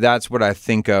me, that's what I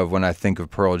think of when I think of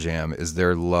Pearl Jam, is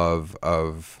their love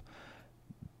of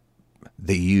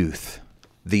the youth,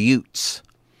 the Utes,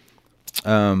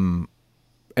 and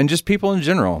just people in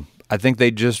general. I think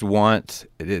they just want,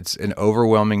 it's an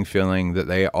overwhelming feeling that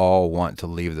they all want to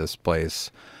leave this place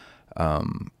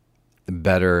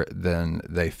better than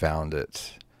they found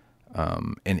it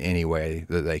in any way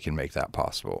that they can make that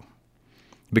possible.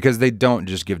 Because they don't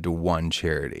just give to one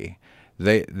charity.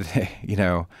 They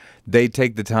they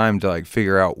take the time to like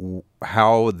figure out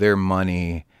how their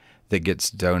money that gets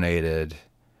donated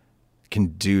can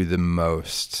do the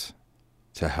most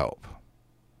to help.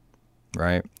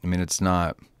 Right? I mean, it's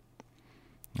not,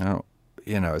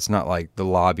 it's not like the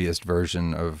lobbyist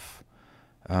version of,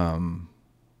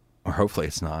 or hopefully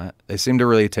it's not. They seem to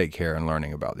really take care in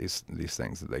learning about these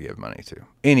things that they give money to.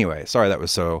 Anyway, sorry that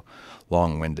was so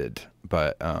long-winded,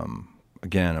 but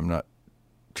again, I'm not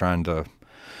trying to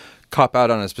cop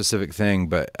out on a specific thing,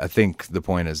 but I think the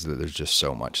point is that there's just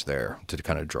so much there to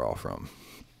kind of draw from.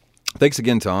 Thanks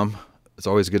again, Tom. It's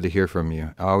always good to hear from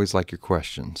you. I always like your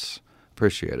questions.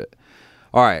 Appreciate it.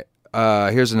 All right,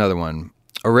 here's another one.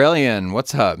 Aurelian,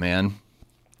 what's up, man?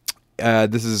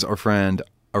 This is our friend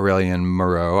Aurelian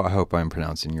Moreau. I hope I'm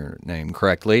pronouncing your name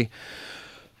correctly.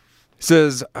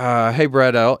 Says, hey,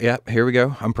 Brad L. Yep, here we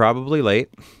go. I'm probably late.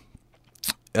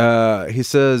 He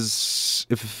says,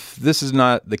 if this is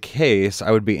not the case,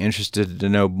 I would be interested to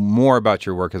know more about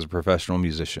your work as a professional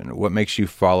musician. What makes you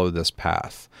follow this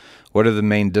path? What are the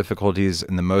main difficulties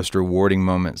and the most rewarding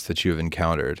moments that you have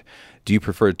encountered? Do you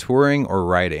prefer touring or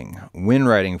writing? When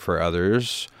writing for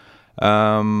others,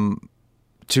 to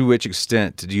which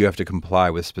extent do you have to comply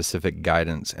with specific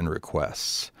guidance and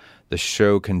requests? The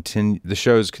shows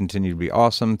continue to be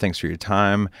awesome. Thanks for your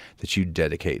time that you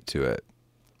dedicate to it.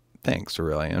 Thanks,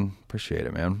 Aurelian. Appreciate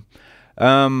it, man.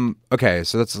 Okay,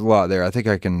 so that's a lot there. I think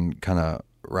I can kind of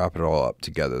wrap it all up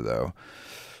together, though.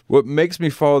 What makes me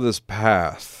follow this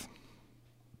path?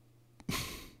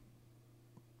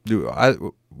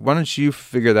 Why don't you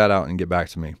figure that out and get back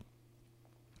to me?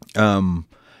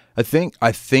 I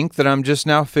think that I'm just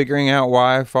now figuring out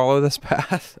why I follow this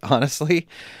path, honestly.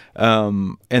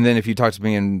 And then if you talk to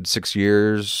me in 6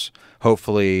 years,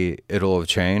 hopefully it'll have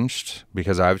changed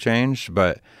because I've changed.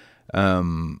 But I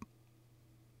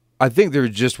think there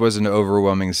just was an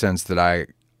overwhelming sense that I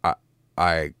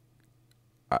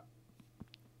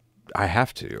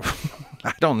have to.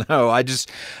 I don't know. I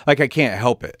just I can't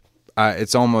help it.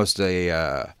 It's almost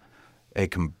a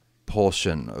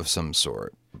compulsion of some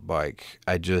sort. Like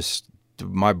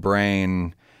my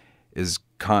brain is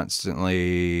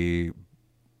constantly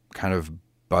kind of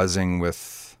buzzing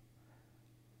with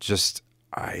just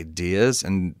ideas,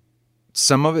 and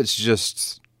some of it's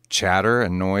just chatter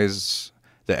and noise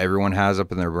that everyone has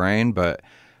up in their brain. But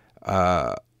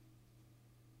I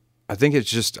think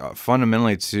it's just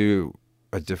fundamentally to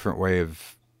a different way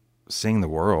of seeing the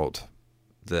world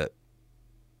that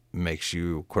makes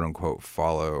you, quote unquote,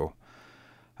 follow,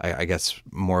 I guess,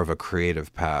 more of a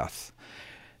creative path.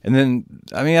 And then,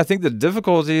 I think the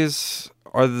difficulties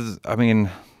are, I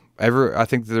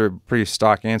think there are pretty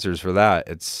stock answers for that.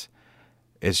 It's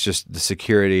just the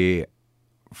security,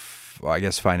 I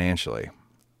guess, financially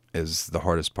is the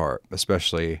hardest part,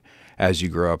 especially as you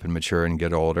grow up and mature and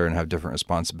get older and have different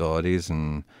responsibilities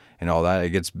and all that.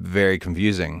 It gets very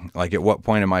confusing. Like, at what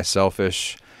point am I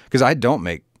selfish? Because I don't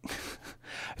make...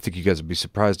 I think you guys would be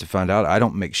surprised to find out I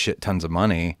don't make shit tons of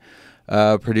money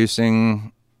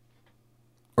producing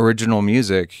original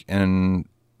music in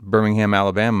Birmingham,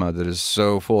 Alabama that is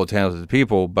so full of talented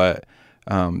people, but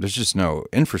there's just no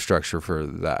infrastructure for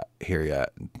that here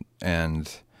yet.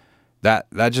 And that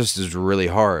just is really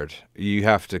hard. You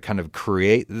have to kind of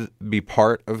be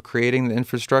part of creating the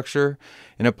infrastructure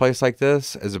in a place like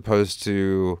this, as opposed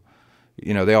to,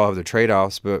 they all have their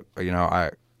trade-offs, but,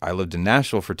 I lived in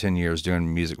Nashville for 10 years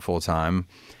doing music full time,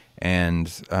 and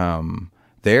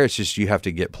there it's just you have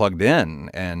to get plugged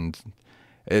in, and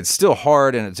it's still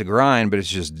hard and it's a grind, but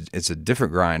it's a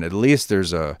different grind. At least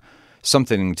there's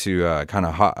something to a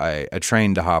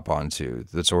train to hop onto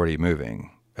that's already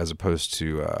moving, as opposed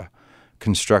to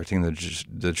constructing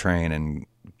the train and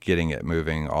getting it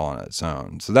moving all on its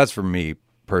own. So that's for me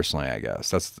personally, I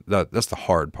guess. That's the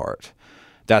hard part.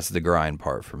 That's the grind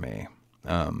part for me.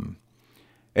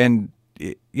 And,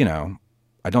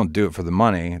 I don't do it for the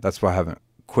money. That's why I haven't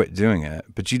quit doing it.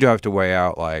 But you do have to weigh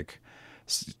out, like,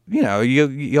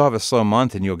 you'll have a slow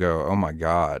month and you'll go, oh my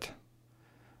God.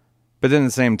 But then at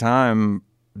the same time,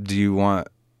 do you want,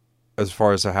 as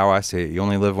far as how I see it, you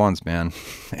only live once, man.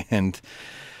 And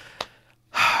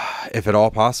if at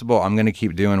all possible, I'm going to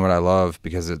keep doing what I love,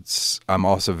 because I'm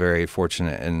also very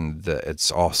fortunate in that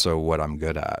it's also what I'm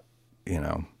good at.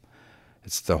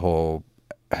 It's the whole...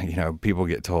 people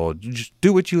get told, just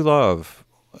do what you love.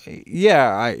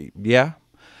 Yeah.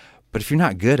 But if you're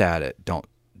not good at it, don't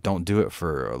don't do it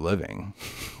for a living,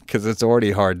 because it's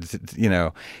already hard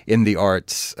to, in the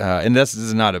arts. And this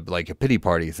is not a pity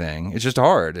party thing. It's just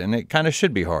hard, and it kind of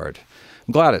should be hard.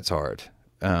 I'm glad it's hard.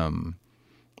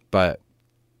 But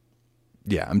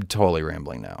yeah, I'm totally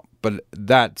rambling now, but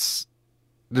there's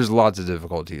lots of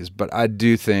difficulties, but I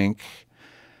do think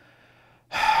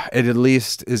it at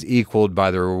least is equaled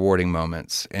by the rewarding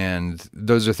moments. And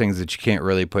those are things that you can't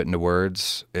really put into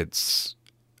words. It's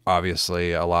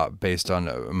obviously a lot based on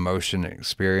emotion and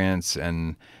experience,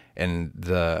 and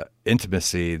the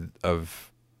intimacy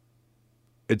of,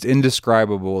 it's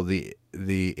indescribable, the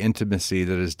intimacy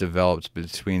that is developed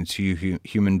between two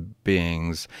human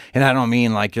beings. And I don't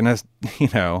mean like in a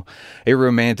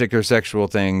romantic or sexual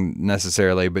thing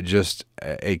necessarily, but just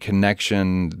a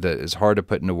connection that is hard to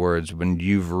put into words when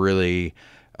you've really,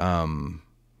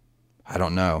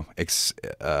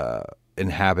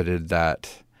 inhabited that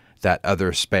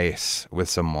other space with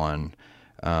someone,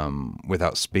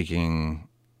 without speaking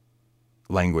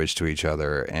language to each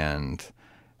other, and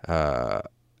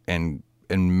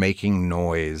making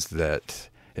noise that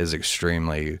is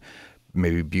extremely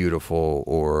maybe beautiful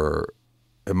or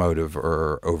emotive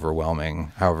or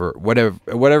overwhelming. However,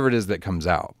 whatever it is that comes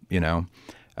out,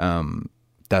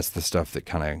 that's the stuff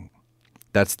that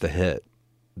that's the hit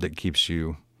that keeps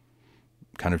you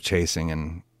kind of chasing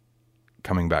and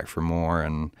coming back for more.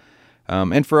 And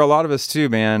for a lot of us too,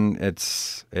 man,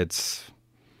 it's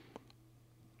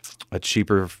a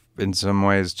cheaper, in some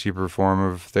ways, cheaper form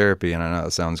of therapy. And I know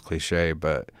it sounds cliche,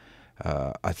 but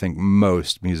I think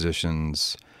most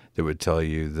musicians that would tell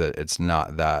you that it's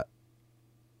not that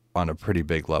on a pretty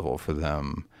big level for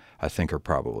them, I think are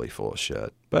probably full of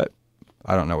shit. But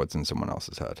I don't know what's in someone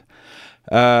else's head.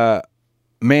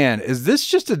 Man, is this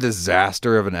just a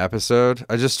disaster of an episode?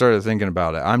 I just started thinking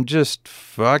about it. I'm just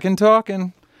fucking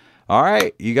talking. All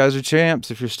right, you guys are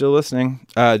champs if you're still listening.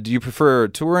 Do you prefer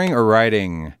touring or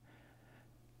writing?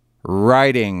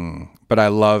 Writing, but I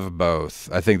love both.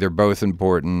 I think they're both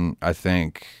important. I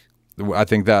think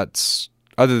that's,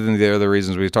 other than the other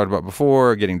reasons we talked about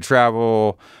before, getting to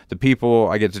travel, the people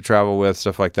I get to travel with,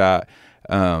 stuff like that.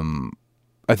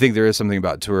 I think there is something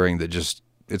about touring that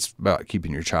it's about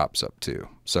keeping your chops up too.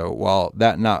 So while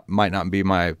that might not be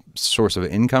my source of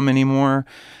income anymore,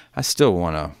 I still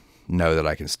want to know that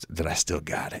that I still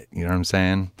got it. You know what I'm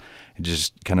saying? It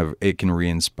just it can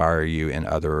re-inspire you in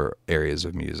other areas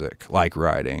of music, like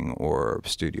writing or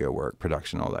studio work,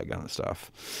 production, all that kind of stuff.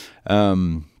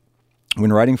 When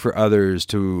writing for others,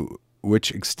 to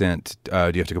which extent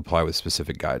do you have to comply with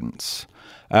specific guidance?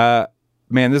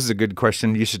 Man, this is a good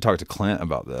question. You should talk to Clint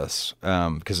about this,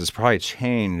 because it's probably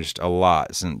changed a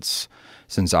lot since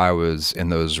I was in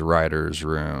those writers'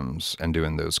 rooms and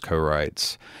doing those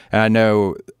co-writes. And I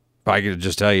know, I could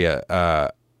just tell you,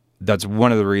 that's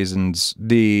one of the reasons,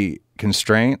 the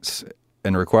constraints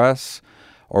and requests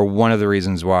are one of the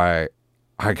reasons why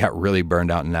I got really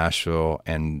burned out in Nashville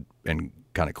and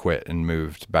kind of quit and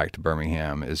moved back to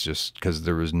Birmingham, is just because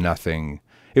there was nothing.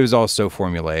 It was all so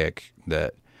formulaic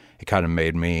that it kind of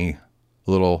made me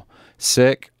a little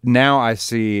sick. Now I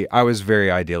was very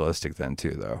idealistic then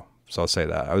too, though. So I'll say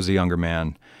that. I was a younger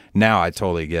man. Now I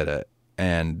totally get it.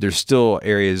 And there's still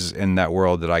areas in that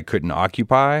world that I couldn't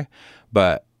occupy,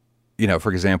 but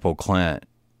for example, Clint,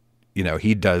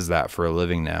 he does that for a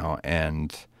living now.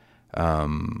 And,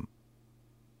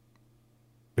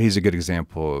 he's a good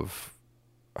example of,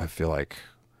 I feel like,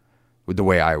 with the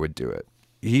way I would do it.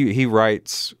 He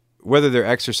writes, whether they're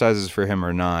exercises for him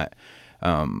or not,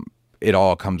 it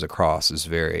all comes across as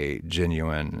very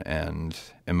genuine and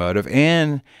emotive.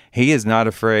 And he is not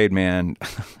afraid, man.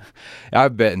 I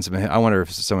bet I wonder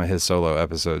if some of his solo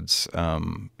episodes,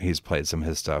 he's played some of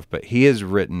his stuff, but he has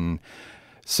written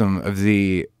some of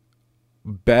the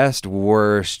best,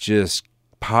 worst, just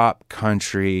pop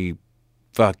country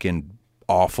fucking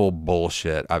awful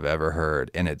bullshit I've ever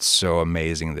heard. And it's so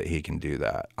amazing that he can do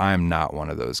that. I'm not one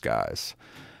of those guys.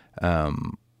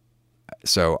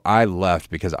 So I left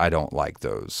because I don't like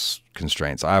those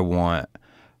constraints. I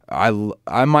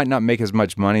might not make as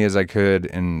much money as I could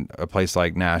in a place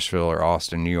like Nashville or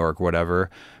Austin, New York, whatever.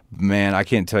 Man, I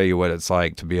can't tell you what it's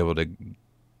like to be able to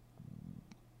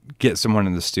get someone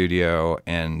in the studio,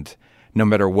 and no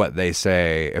matter what they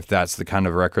say, if that's the kind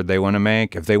of record they want to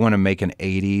make, if they want to make an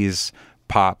 80s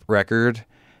pop record,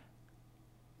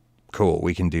 cool,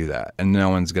 we can do that. And no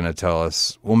one's going to tell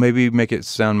us, well, maybe make it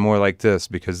sound more like this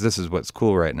because this is what's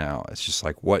cool right now. It's just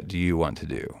like, what do you want to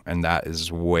do? And that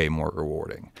is way more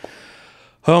rewarding.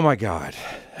 Oh my God.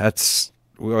 What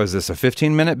was this, a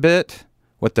 15-minute bit?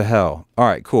 What the hell? All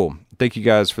right, cool. thank you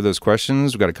guys for those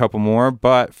questions. We've got a couple more,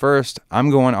 but first, I'm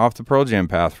going off the Pearl Jam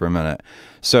path for a minute.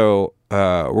 So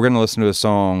we're going to listen to a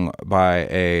song by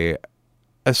a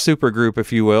super group,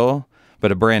 if you will,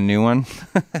 but a brand new one.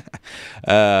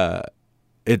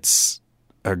 It's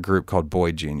a group called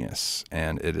Boy Genius,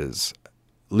 and it is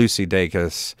Lucy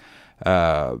Dacus,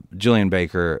 Jillian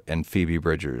Baker, and Phoebe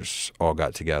Bridgers all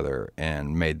got together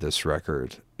and made this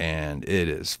record, and it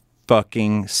is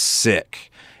fucking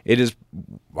sick. It is.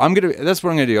 That's what I'm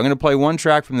gonna do. I'm gonna play one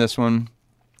track from this one,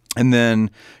 and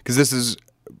then because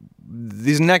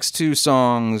these next two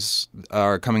songs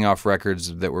are coming off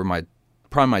records that were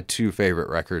probably my two favorite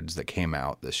records that came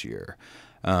out this year.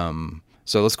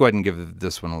 So let's go ahead and give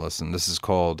this one a listen. This is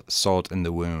called "Salt in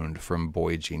the Wound" from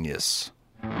Boy Genius.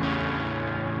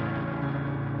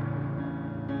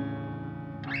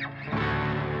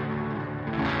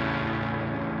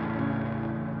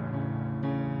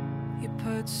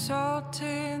 Put salt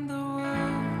in the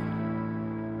wound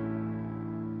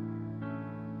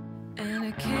and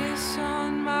a kiss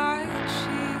on my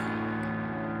cheek.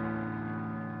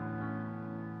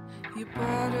 You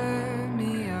butter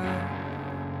me up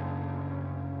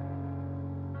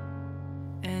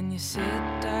and you sit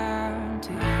down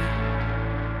to eat.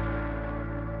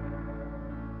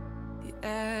 You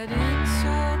add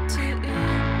insult to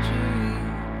injury.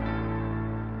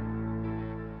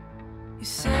 You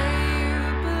say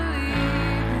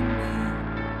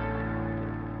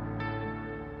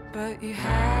but you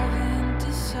haven't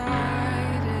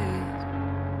decided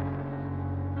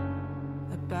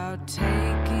about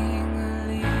taking or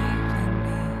leaving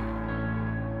me.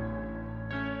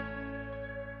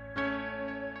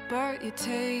 But you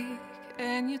take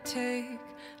and you take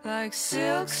like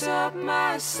silks up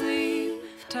my sleeve,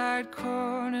 tied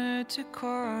corner to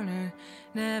corner,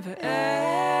 never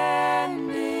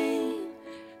ending,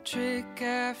 trick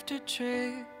after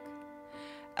trick.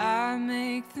 I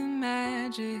make the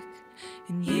magic,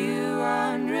 and you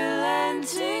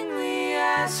unrelentingly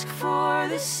ask for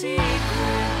the secret.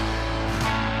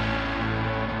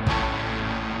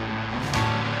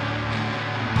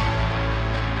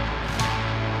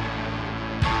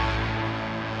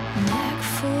 Neck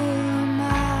full of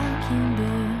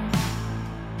mockingbirds,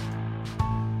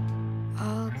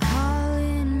 all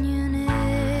calling your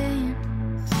name.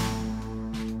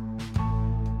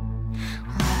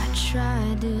 Well, I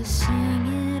tried to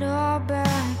sing it all back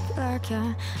like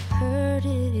I heard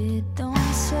it, it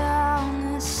don't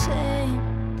sound the same.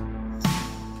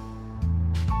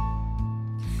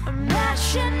 I'm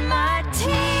gnashing my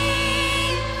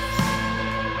teeth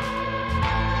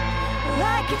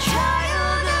like a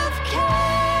child of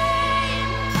Cain.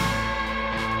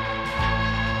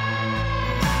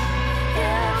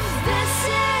 If this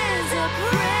is a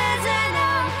prison,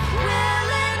 I'm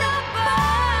willing to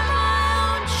buy my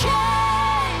own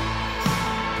chain.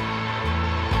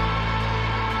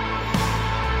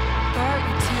 But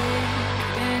you take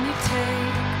and you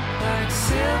take like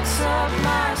silks up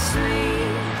my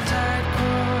sleeve, tied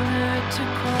corner to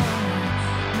corner,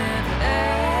 never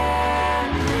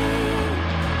ending,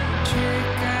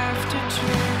 trick after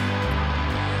trick.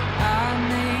 I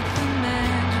make the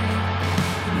magic,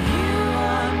 and you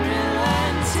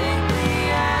unrelentingly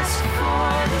ask for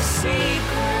the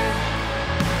secret.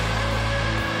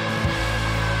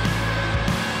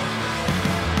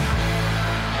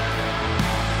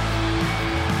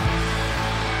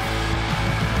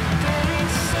 They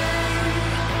say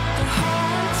the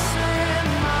hearts and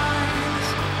minds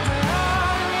are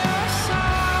on your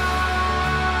side.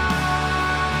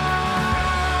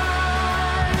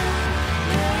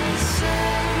 They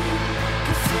say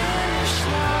the finish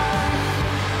line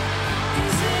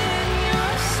is in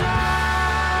your sights.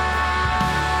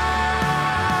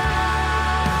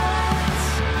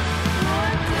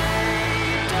 What they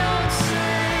don't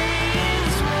say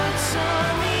is what's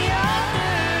on the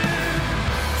other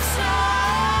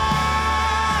side.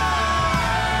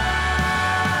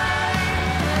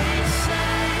 They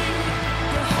say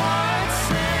the hearts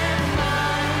and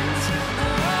minds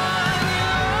are on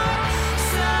your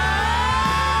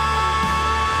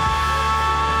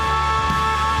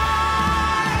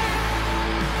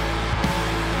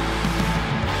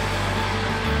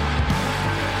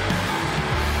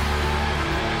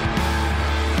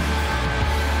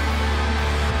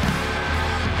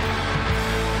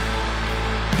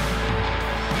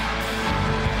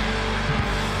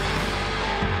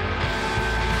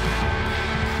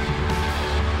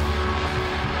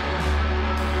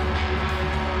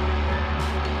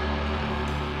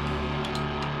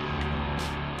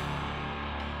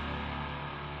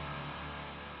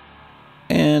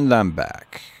And I'm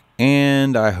back.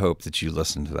 And I hope that you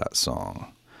listened to that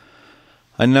song.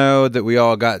 I know that we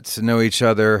all got to know each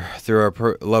other through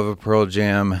our love of Pearl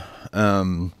Jam.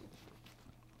 But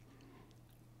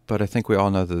I think we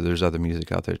all know that there's other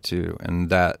music out there too.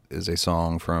 And that is a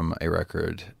song from a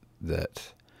record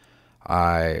that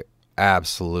I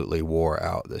absolutely wore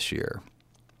out this year.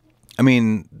 I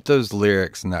mean, those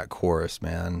lyrics and that chorus,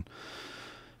 man.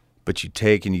 But you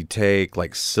take and you take,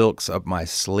 like silks up my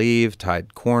sleeve,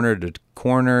 tied corner to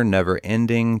corner, never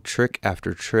ending, trick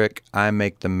after trick. I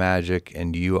make the magic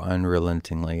and you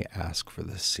unrelentingly ask for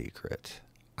the secret.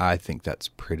 I think that's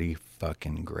pretty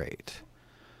fucking great.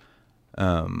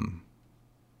 Can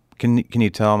you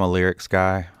tell I'm a lyrics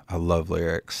guy? I love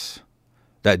lyrics.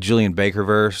 That Julian Baker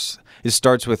verse, it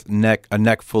starts with a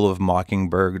neck full of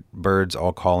mockingbirds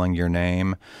all calling your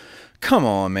name. Come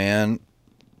on, man.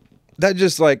 That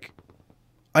just like,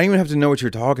 I don't even have to know what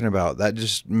you're talking about. That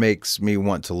just makes me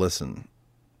want to listen.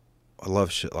 I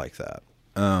love shit like that.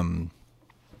 And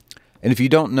if you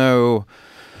don't know,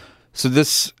 so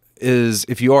this is,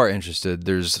 if you are interested,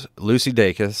 there's Lucy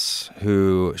Dacus,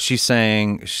 who she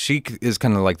is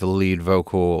kind of like the lead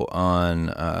vocal on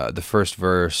the first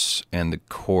verse and the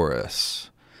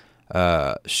chorus.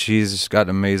 She's got an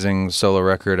amazing solo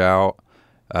record out.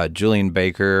 Julian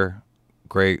Baker,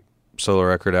 great solo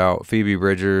record out. Phoebe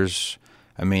Bridgers,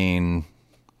 I mean,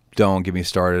 don't get me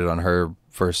started on her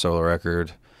first solo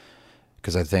record,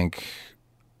 because I think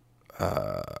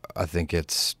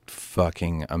it's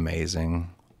fucking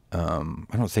amazing.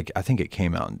 I think it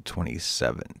came out in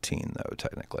 2017 though,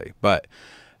 technically. But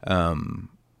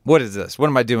what is this? What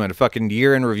am I doing? A fucking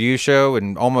year in review show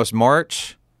in almost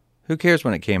March? Who cares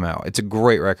when it came out? It's a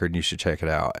great record and you should check it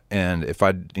out. And if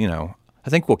I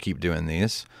think we'll keep doing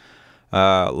these.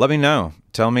 Let me know.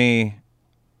 Tell me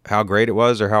how great it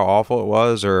was or how awful it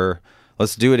was, or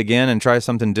let's do it again and try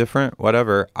something different,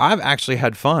 whatever. I've actually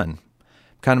had fun.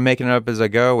 Kind of making it up as I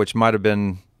go, which might have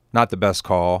been not the best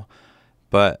call,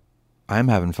 but I'm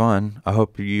having fun. I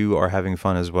hope you are having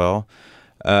fun as well.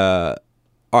 All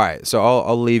right, so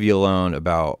I'll leave you alone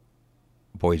about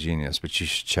Boy Genius, but you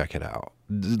should check it out.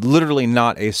 Literally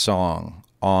not a song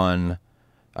on,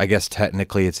 I guess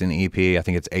technically it's an EP. I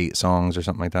think it's 8 songs or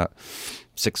something like that.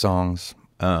 6 songs.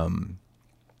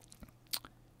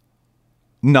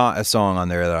 Not a song on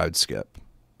there that I would skip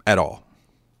at all.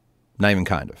 Not even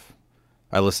kind of.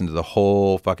 I listened to the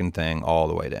whole fucking thing all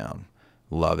the way down.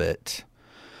 Love it.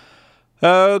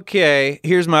 Okay,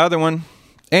 here's my other one.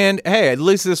 And hey, at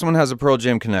least this one has a Pearl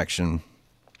Jam connection.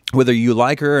 Whether you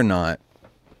like her or not,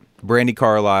 Brandi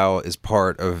Carlile is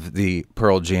part of the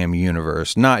Pearl Jam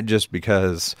universe. Not just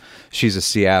because she's a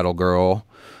Seattle girl,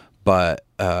 but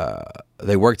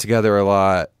they work together a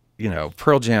lot. You know,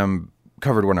 Pearl Jam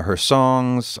covered one of her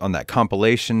songs on that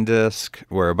compilation disc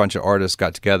where a bunch of artists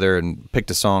got together and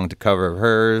picked a song to cover of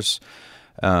hers.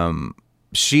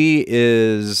 She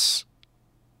is,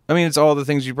 I mean, it's all the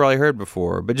things you probably heard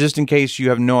before, but just in case you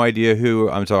have no idea who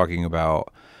I'm talking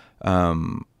about,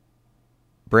 Brandi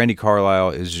Carlile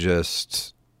is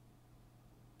just,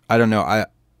 I don't know.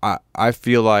 I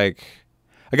feel like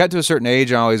I got to a certain age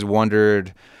and I always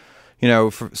wondered, you know,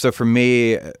 so for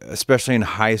me, especially in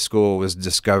high school, was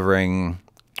discovering,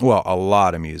 well, a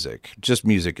lot of music, just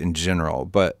music in general,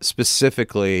 but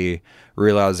specifically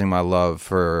realizing my love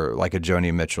for like a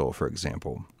Joni Mitchell, for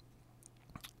example.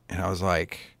 And I was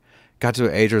like, got to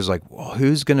an age where I was like, well,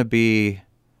 who's going to be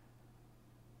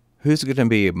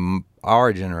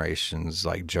our generation's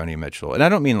like Joni Mitchell? And I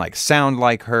don't mean like sound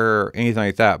like her or anything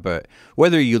like that, but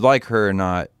whether you like her or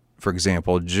not, for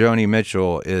example, Joni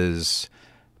Mitchell is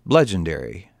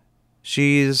legendary.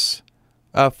 She's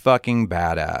a fucking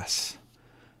badass.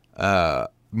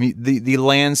 The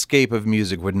landscape of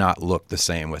music would not look the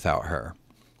same without her.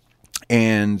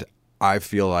 And I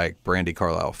feel like Brandi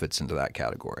Carlile fits into that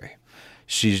category.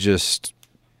 She's just,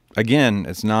 again,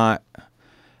 it's not,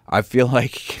 I feel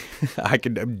like I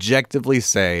could objectively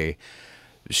say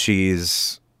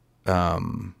she's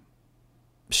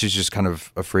just kind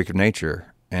of a freak of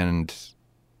nature. And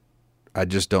I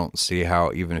just don't see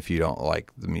how, even if you don't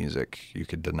like the music, you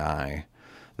could deny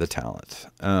the talent.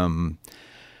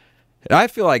 I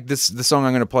feel like the song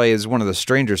I'm going to play is one of the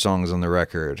stranger songs on the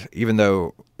record, even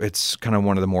though it's kind of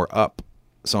one of the more up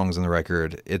songs on the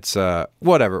record. It's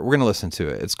whatever. We're going to listen to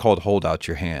it. It's called Hold Out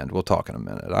Your Hand. We'll talk in a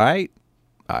minute. All right?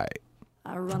 All right.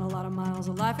 I run a lot of miles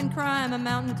of life and crime and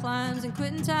mountain climbs and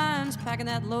quitting times, packing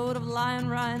that load of lying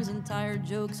rhymes and tired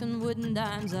jokes and wooden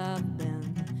dimes. I've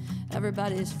been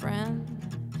everybody's friend,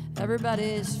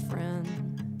 everybody's friend.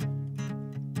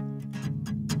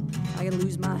 I could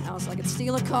lose my house, I could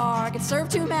steal a car, I could serve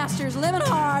 2 masters, living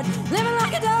hard, living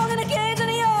like a dog in a cage in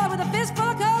a yard with a fist full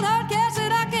of cold hard cash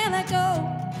that I can't let go.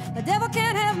 The devil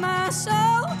can't have my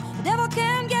soul. The devil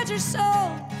can get your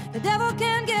soul. The devil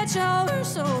can get your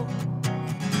soul.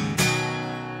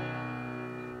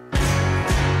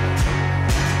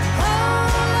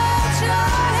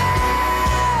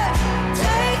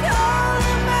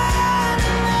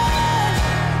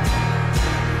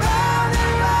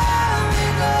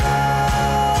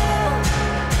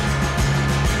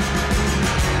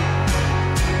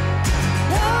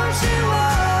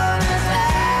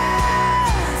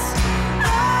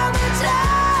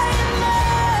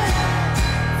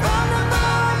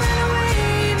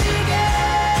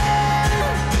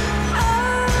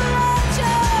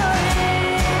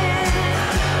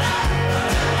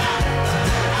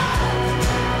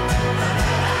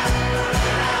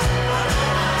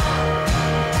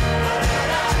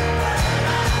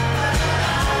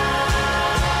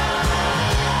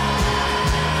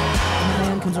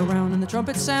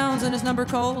 Trumpet sounds and his number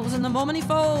calls, and the moment he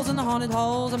falls in the haunted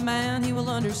halls, a man he will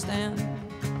understand,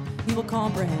 he will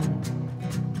comprehend,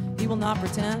 he will not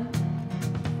pretend,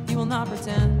 he will not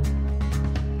pretend.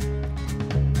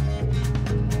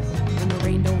 When the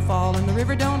rain don't fall and the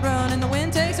river don't run and the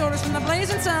wind takes orders from the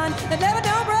blazing sun, the devil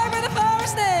don't brag for the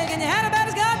forest snake, and you had about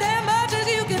as goddamn much as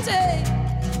you can take.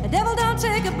 The devil don't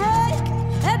take a break,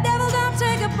 the devil don't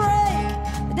take a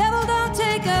break, the devil don't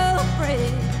take a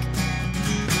break.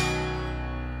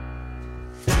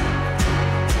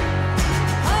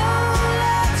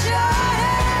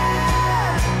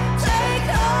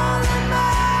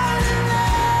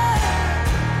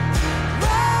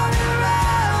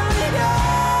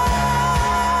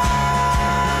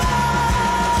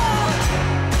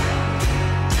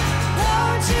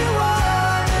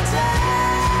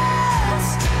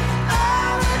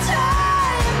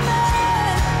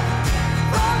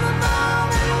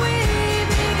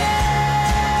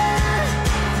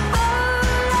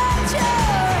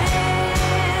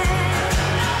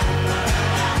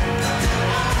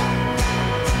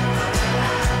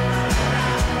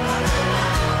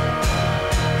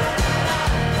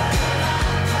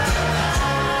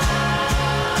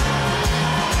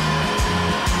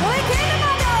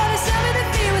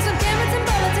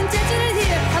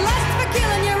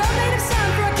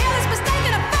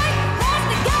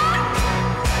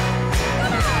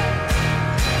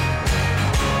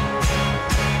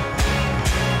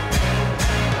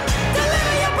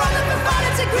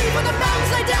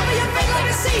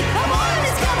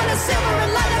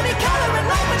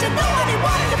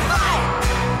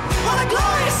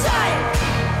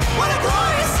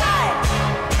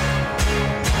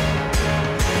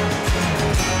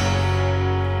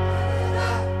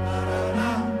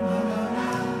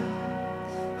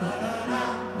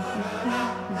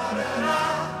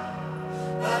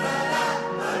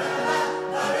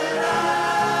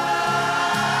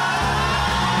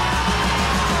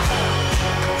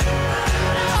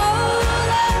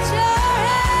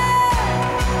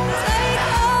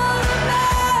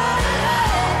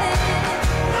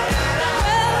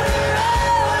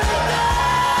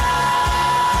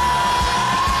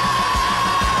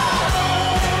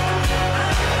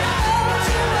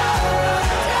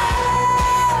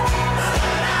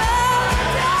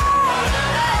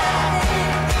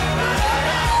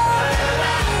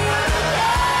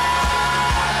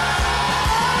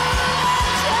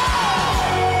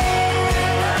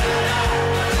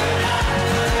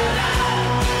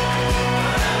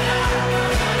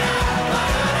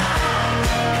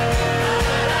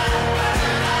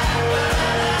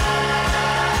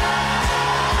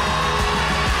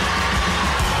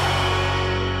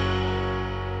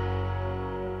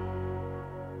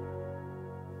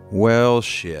 Well,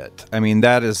 shit. I mean,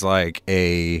 that is like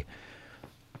a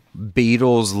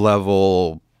Beatles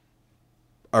level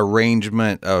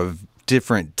arrangement of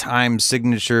different time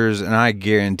signatures, and I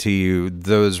guarantee you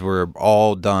those were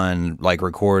all done, like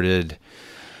recorded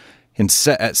in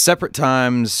at separate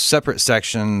times, separate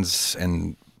sections,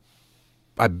 and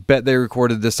I bet they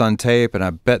recorded this on tape, and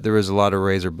I bet there was a lot of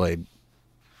razor blade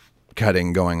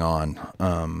cutting going on.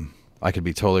 I could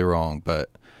be totally wrong,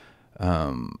 but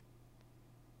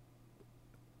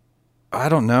I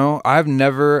don't know.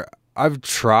 I've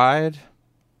tried,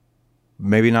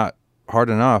 maybe not hard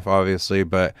enough, obviously,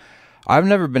 but I've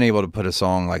never been able to put a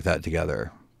song like that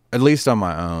together, at least on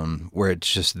my own, where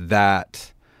it's just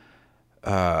that,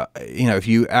 if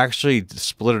you actually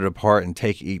split it apart and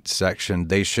take each section,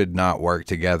 they should not work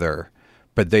together,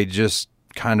 but they just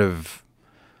kind of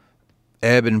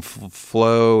ebb and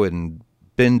flow and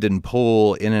bend and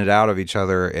pull in and out of each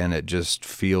other, and it just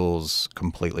feels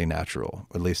completely natural,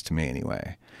 at least to me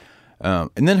anyway. And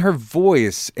then her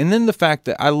voice, and then the fact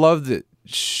that I love that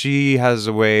she has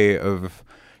a way of,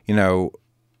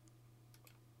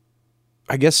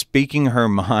 I guess, speaking her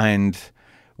mind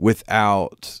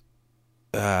without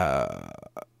kind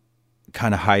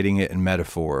of hiding it in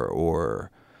metaphor.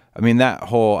 Or, I mean, that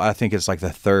whole, I think it's like the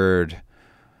third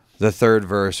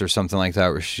verse or something like that,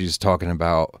 where she's talking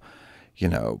about, you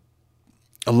know,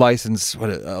 a license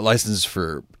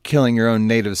for killing your own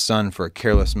native son for a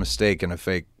careless mistake and a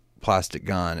fake plastic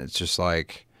gun. It's just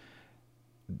like,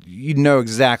 you know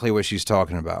exactly what she's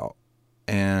talking about.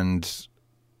 And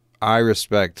I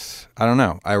don't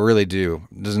know, I really do.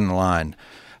 It doesn't align.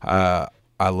 I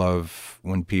love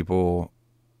when people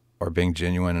are being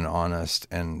genuine and honest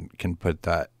and can put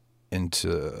that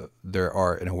into their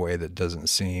art in a way that doesn't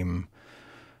seem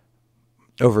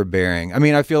overbearing. I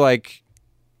mean, I feel like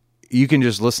you can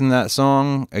just listen to that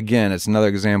song. Again, it's another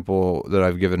example that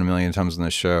I've given a million times on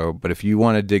this show. But if you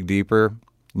want to dig deeper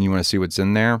and you want to see what's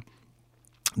in there,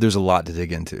 there's a lot to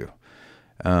dig into.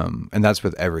 And that's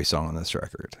with every song on this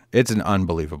record. It's an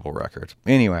unbelievable record.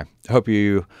 Anyway, if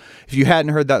you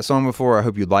hadn't heard that song before, I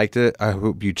hope you liked it. I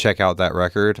hope you check out that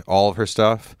record, all of her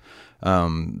stuff,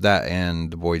 that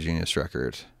and the Boy Genius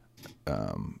record,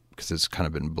 because it's kind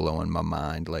of been blowing my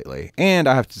mind lately. And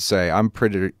I have to say,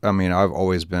 I've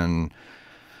always been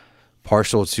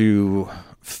partial to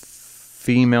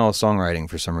female songwriting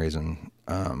for some reason.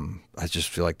 I just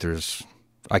feel like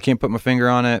I can't put my finger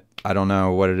on it. I don't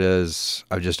know what it is.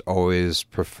 I've just always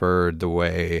preferred the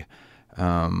way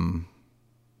the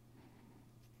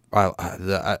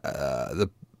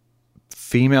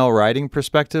female writing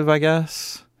perspective, I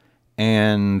guess,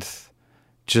 and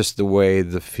just the way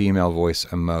the female voice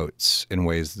emotes in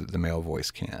ways that the male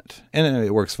voice can't. And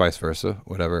it works vice versa,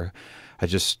 whatever.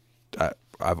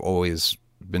 I've always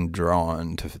been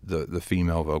drawn to the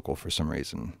female vocal for some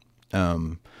reason.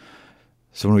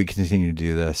 So when we continue to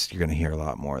do this, you're going to hear a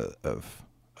lot more of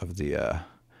the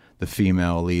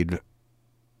female lead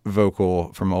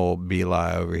vocal from old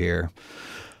Beli over here.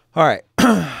 All right,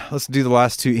 let's do the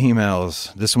last two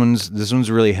emails. This one's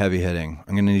really heavy hitting.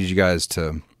 I'm going to need you guys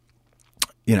to,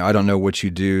 I don't know what you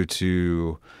do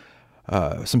to.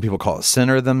 Some people call it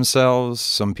center themselves.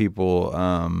 Some people,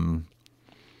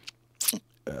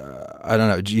 I don't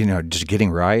know, just getting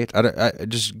right. I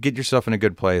just get yourself in a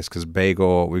good place, because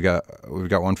Bagel, we've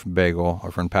got one from Bagel,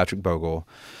 our friend Patrick Bogle,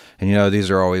 and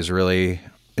these are always really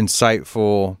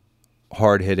insightful,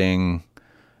 hard hitting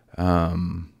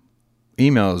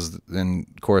emails and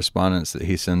correspondence that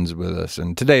he sends with us.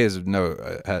 And today is no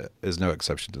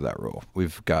exception to that rule.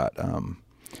 We've got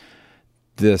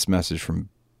this message from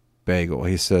Bagel.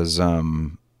 He says,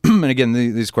 and again,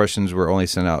 these questions were only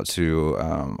sent out to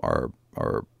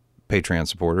our Patreon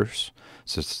supporters.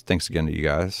 So thanks again to you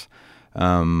guys. He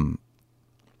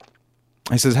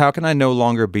says, how can I no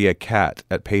longer be a cat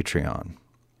at Patreon?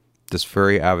 This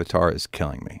furry avatar is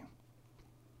killing me.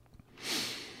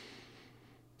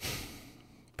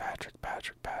 Patrick.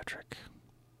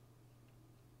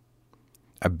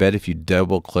 I bet if you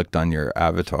double clicked on your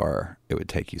avatar, it would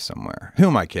take you somewhere. Who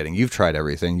am I kidding? You've tried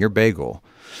everything. You're Bagel.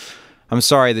 I'm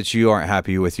sorry that you aren't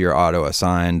happy with your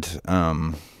auto-assigned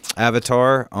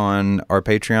avatar on our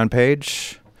Patreon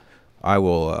page.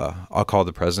 I'll call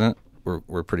the president.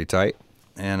 We're pretty tight,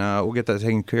 and we'll get that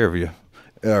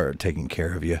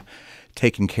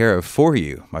taken care of for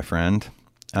you, my friend.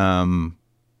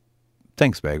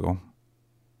 Thanks, Bagel.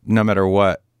 No matter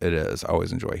what it is, I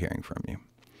always enjoy hearing from you.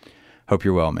 Hope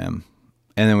you're well, man.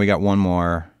 And then we got one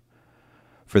more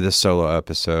for this solo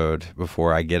episode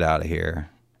before I get out of here,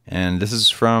 and this is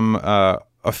from a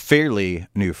fairly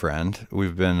new friend.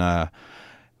 We've been a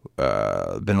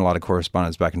lot of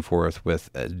correspondence back and forth with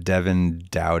Devin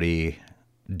Dowdy.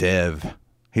 Dev.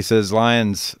 He says,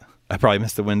 Lions, I probably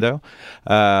missed the window.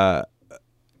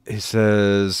 He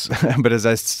says, but as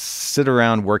I sit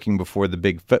around working before the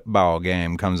big football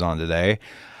game comes on today,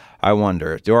 I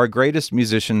wonder, do our greatest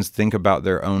musicians think about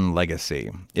their own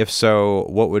legacy? If so,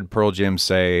 what would Pearl Jam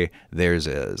say theirs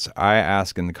is? I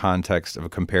ask in the context of a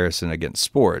comparison against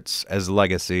sports, as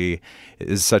legacy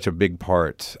is such a big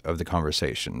part of the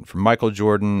conversation. From Michael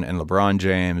Jordan and LeBron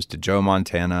James to Joe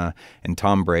Montana and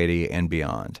Tom Brady and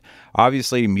beyond.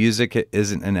 Obviously, music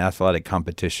isn't an athletic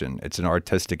competition. It's an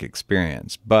artistic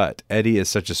experience. But Eddie is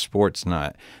such a sports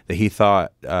nut that he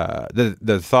thought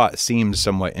the thought seemed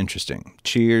somewhat interesting.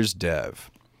 Cheers, Dev.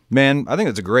 Man, I think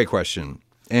that's a great question.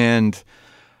 And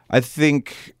I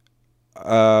think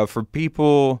for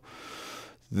people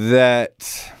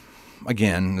that,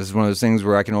 again, this is one of those things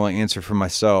where I can only answer for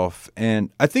myself. And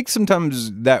I think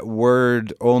sometimes that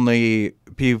word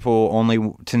people only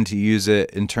tend to use it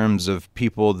in terms of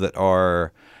people that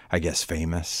are, I guess,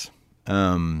 famous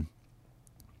or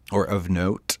of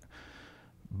note.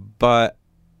 But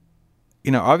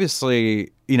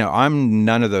obviously, I'm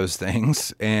none of those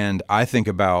things, and I think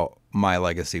about my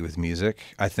legacy with music.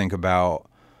 I think about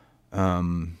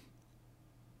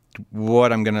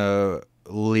what I'm gonna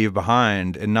leave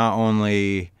behind, and not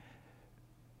only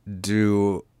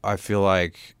do I feel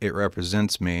like it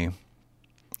represents me,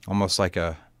 almost like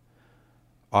a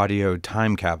audio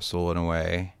time capsule in a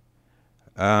way.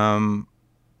 I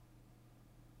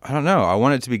don't know. I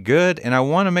want it to be good, and I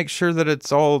want to make sure that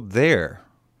it's all there.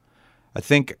 I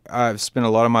think I've spent a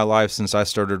lot of my life since I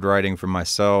started writing for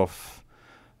myself,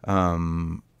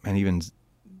 and even,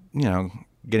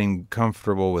 getting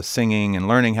comfortable with singing and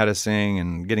learning how to sing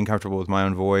and getting comfortable with my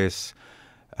own voice.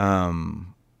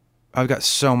 I've got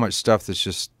so much stuff that's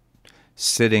just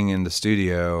sitting in the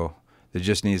studio that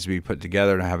just needs to be put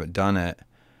together, and I haven't done it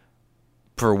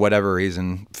for whatever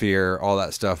reason, fear, all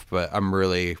that stuff. But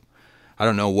I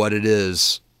don't know what it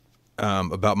is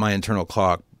about my internal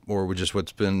clock or just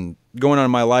what's been going on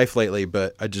in my life lately,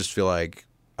 but I just feel like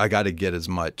I got to get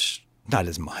not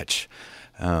as much.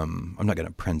 I'm not going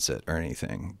to print it or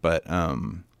anything, but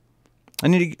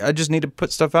I just need to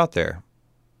put stuff out there.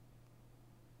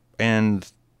 And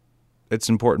it's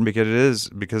important because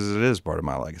it is part of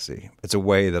my legacy. It's a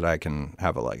way that I can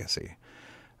have a legacy.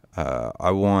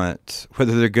 I want,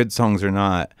 whether they're good songs or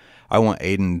not, I want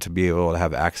Aiden to be able to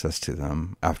have access to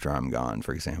them after I'm gone,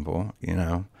 for example,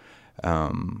 it's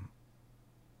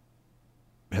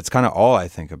kind of all I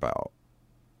think about.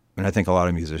 And I think a lot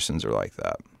of musicians are like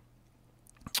that.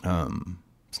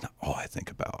 It's not all I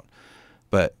think about,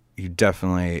 but you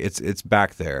definitely, it's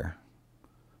back there.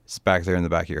 It's back there in the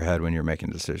back of your head when you're making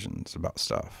decisions about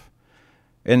stuff.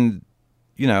 And,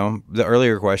 the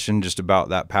earlier question just about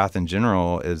that path in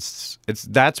general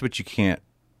that's what you can't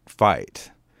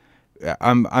fight.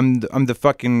 I'm the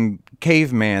fucking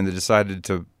caveman that decided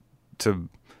to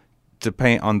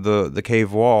paint on the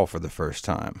cave wall for the first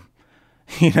time.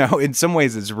 In some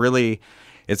ways it's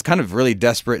kind of really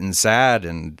desperate and sad,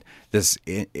 and this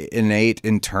innate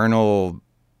internal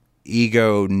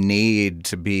ego need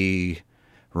to be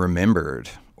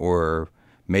remembered, or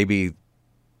maybe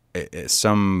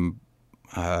some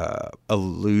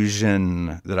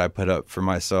illusion that I put up for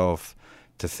myself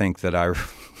to think that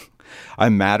I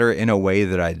matter in a way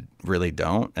that I really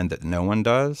don't, and that no one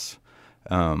does.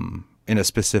 In a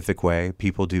specific way,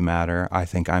 people do matter. I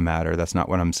think I matter. That's not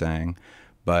what I'm saying,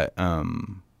 but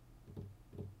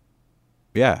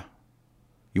yeah,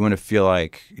 you want to feel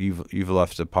like you've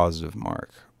left a positive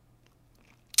mark.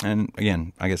 And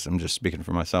again, I guess I'm just speaking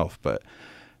for myself, but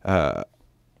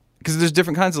because there's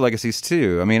different kinds of legacies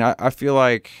too. I mean, I feel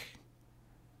like,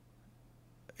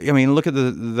 look at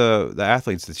the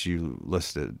athletes that you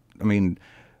listed. I mean,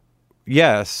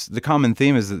 yes, the common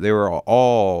theme is that they were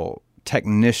all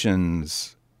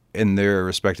technicians in their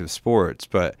respective sports,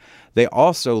 but they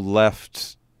also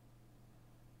left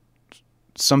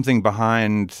something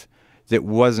behind that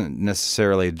wasn't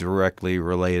necessarily directly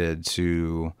related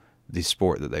to the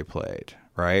sport that they played,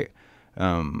 right?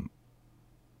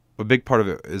 A big part of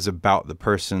it is about the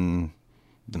person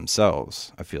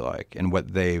themselves, I feel like, and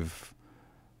what they've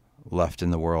left in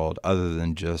the world other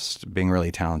than just being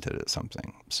really talented at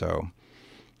something. So,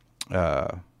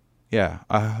 yeah,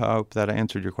 I hope that I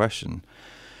answered your question.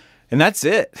 And that's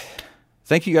it.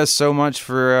 Thank you guys so much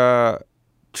for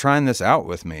trying this out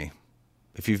with me.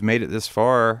 If you've made it this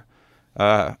far,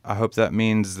 I hope that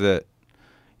means that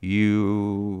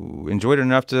you enjoyed it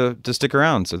enough to stick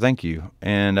around. So thank you.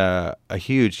 And a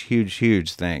huge, huge,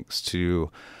 huge thanks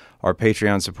to our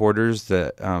Patreon supporters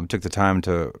that took the time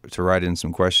to write in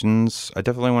some questions. I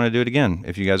definitely want to do it again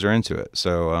if you guys are into it.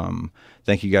 So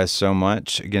thank you guys so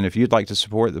much. Again, if you'd like to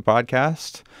support the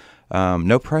podcast,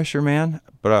 no pressure, man,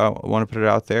 but I want to put it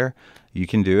out there. You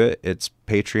can do it. It's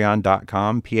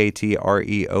patreon.com,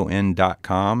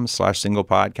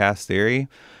 patreon.com/singlepodcasttheory.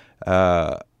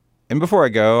 And before I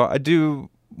go, I do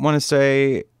want to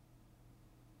say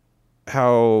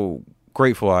how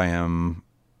grateful I am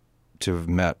to have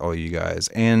met all you guys,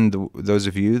 and those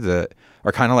of you that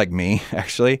are kind of like me,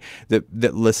 actually, that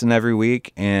listen every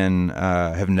week and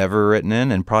have never written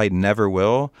in and probably never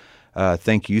will.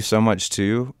 Thank you so much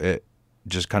too. It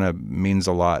just kind of means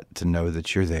a lot to know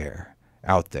that you're there,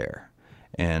 out there,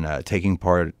 and taking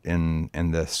part in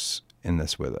this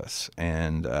with us.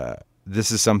 And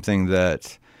this is something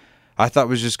that I thought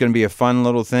was just going to be a fun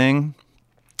little thing,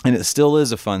 and it still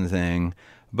is a fun thing,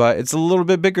 but it's a little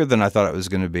bit bigger than I thought it was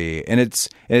going to be. And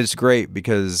it's great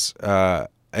because it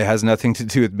has nothing to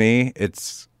do with me.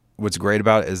 It's what's great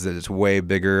about it is that it's way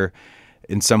bigger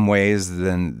in some ways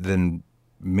than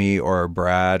me or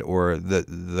Brad or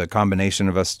the combination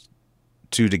of us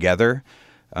two together.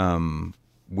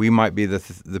 we might be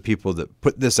the people that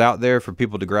put this out there for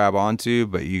people to grab onto,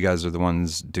 but you guys are the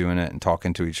ones doing it and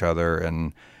talking to each other.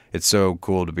 And it's so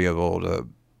cool to be able to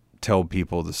tell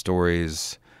people the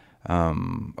stories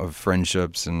of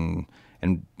friendships and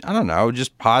I don't know,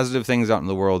 just positive things out in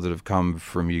the world that have come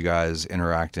from you guys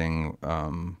interacting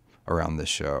around this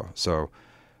show. So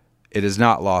it is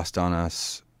not lost on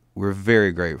us. We're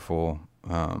very grateful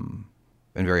and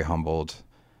very humbled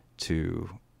to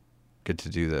get to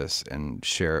do this and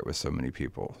share it with so many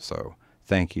people. So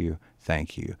thank you,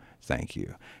 thank you, thank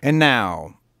you. And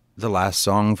now, the last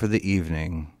song for the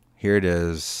evening. Here it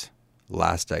is,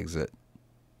 Last Exit.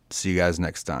 See you guys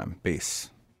next time. Peace.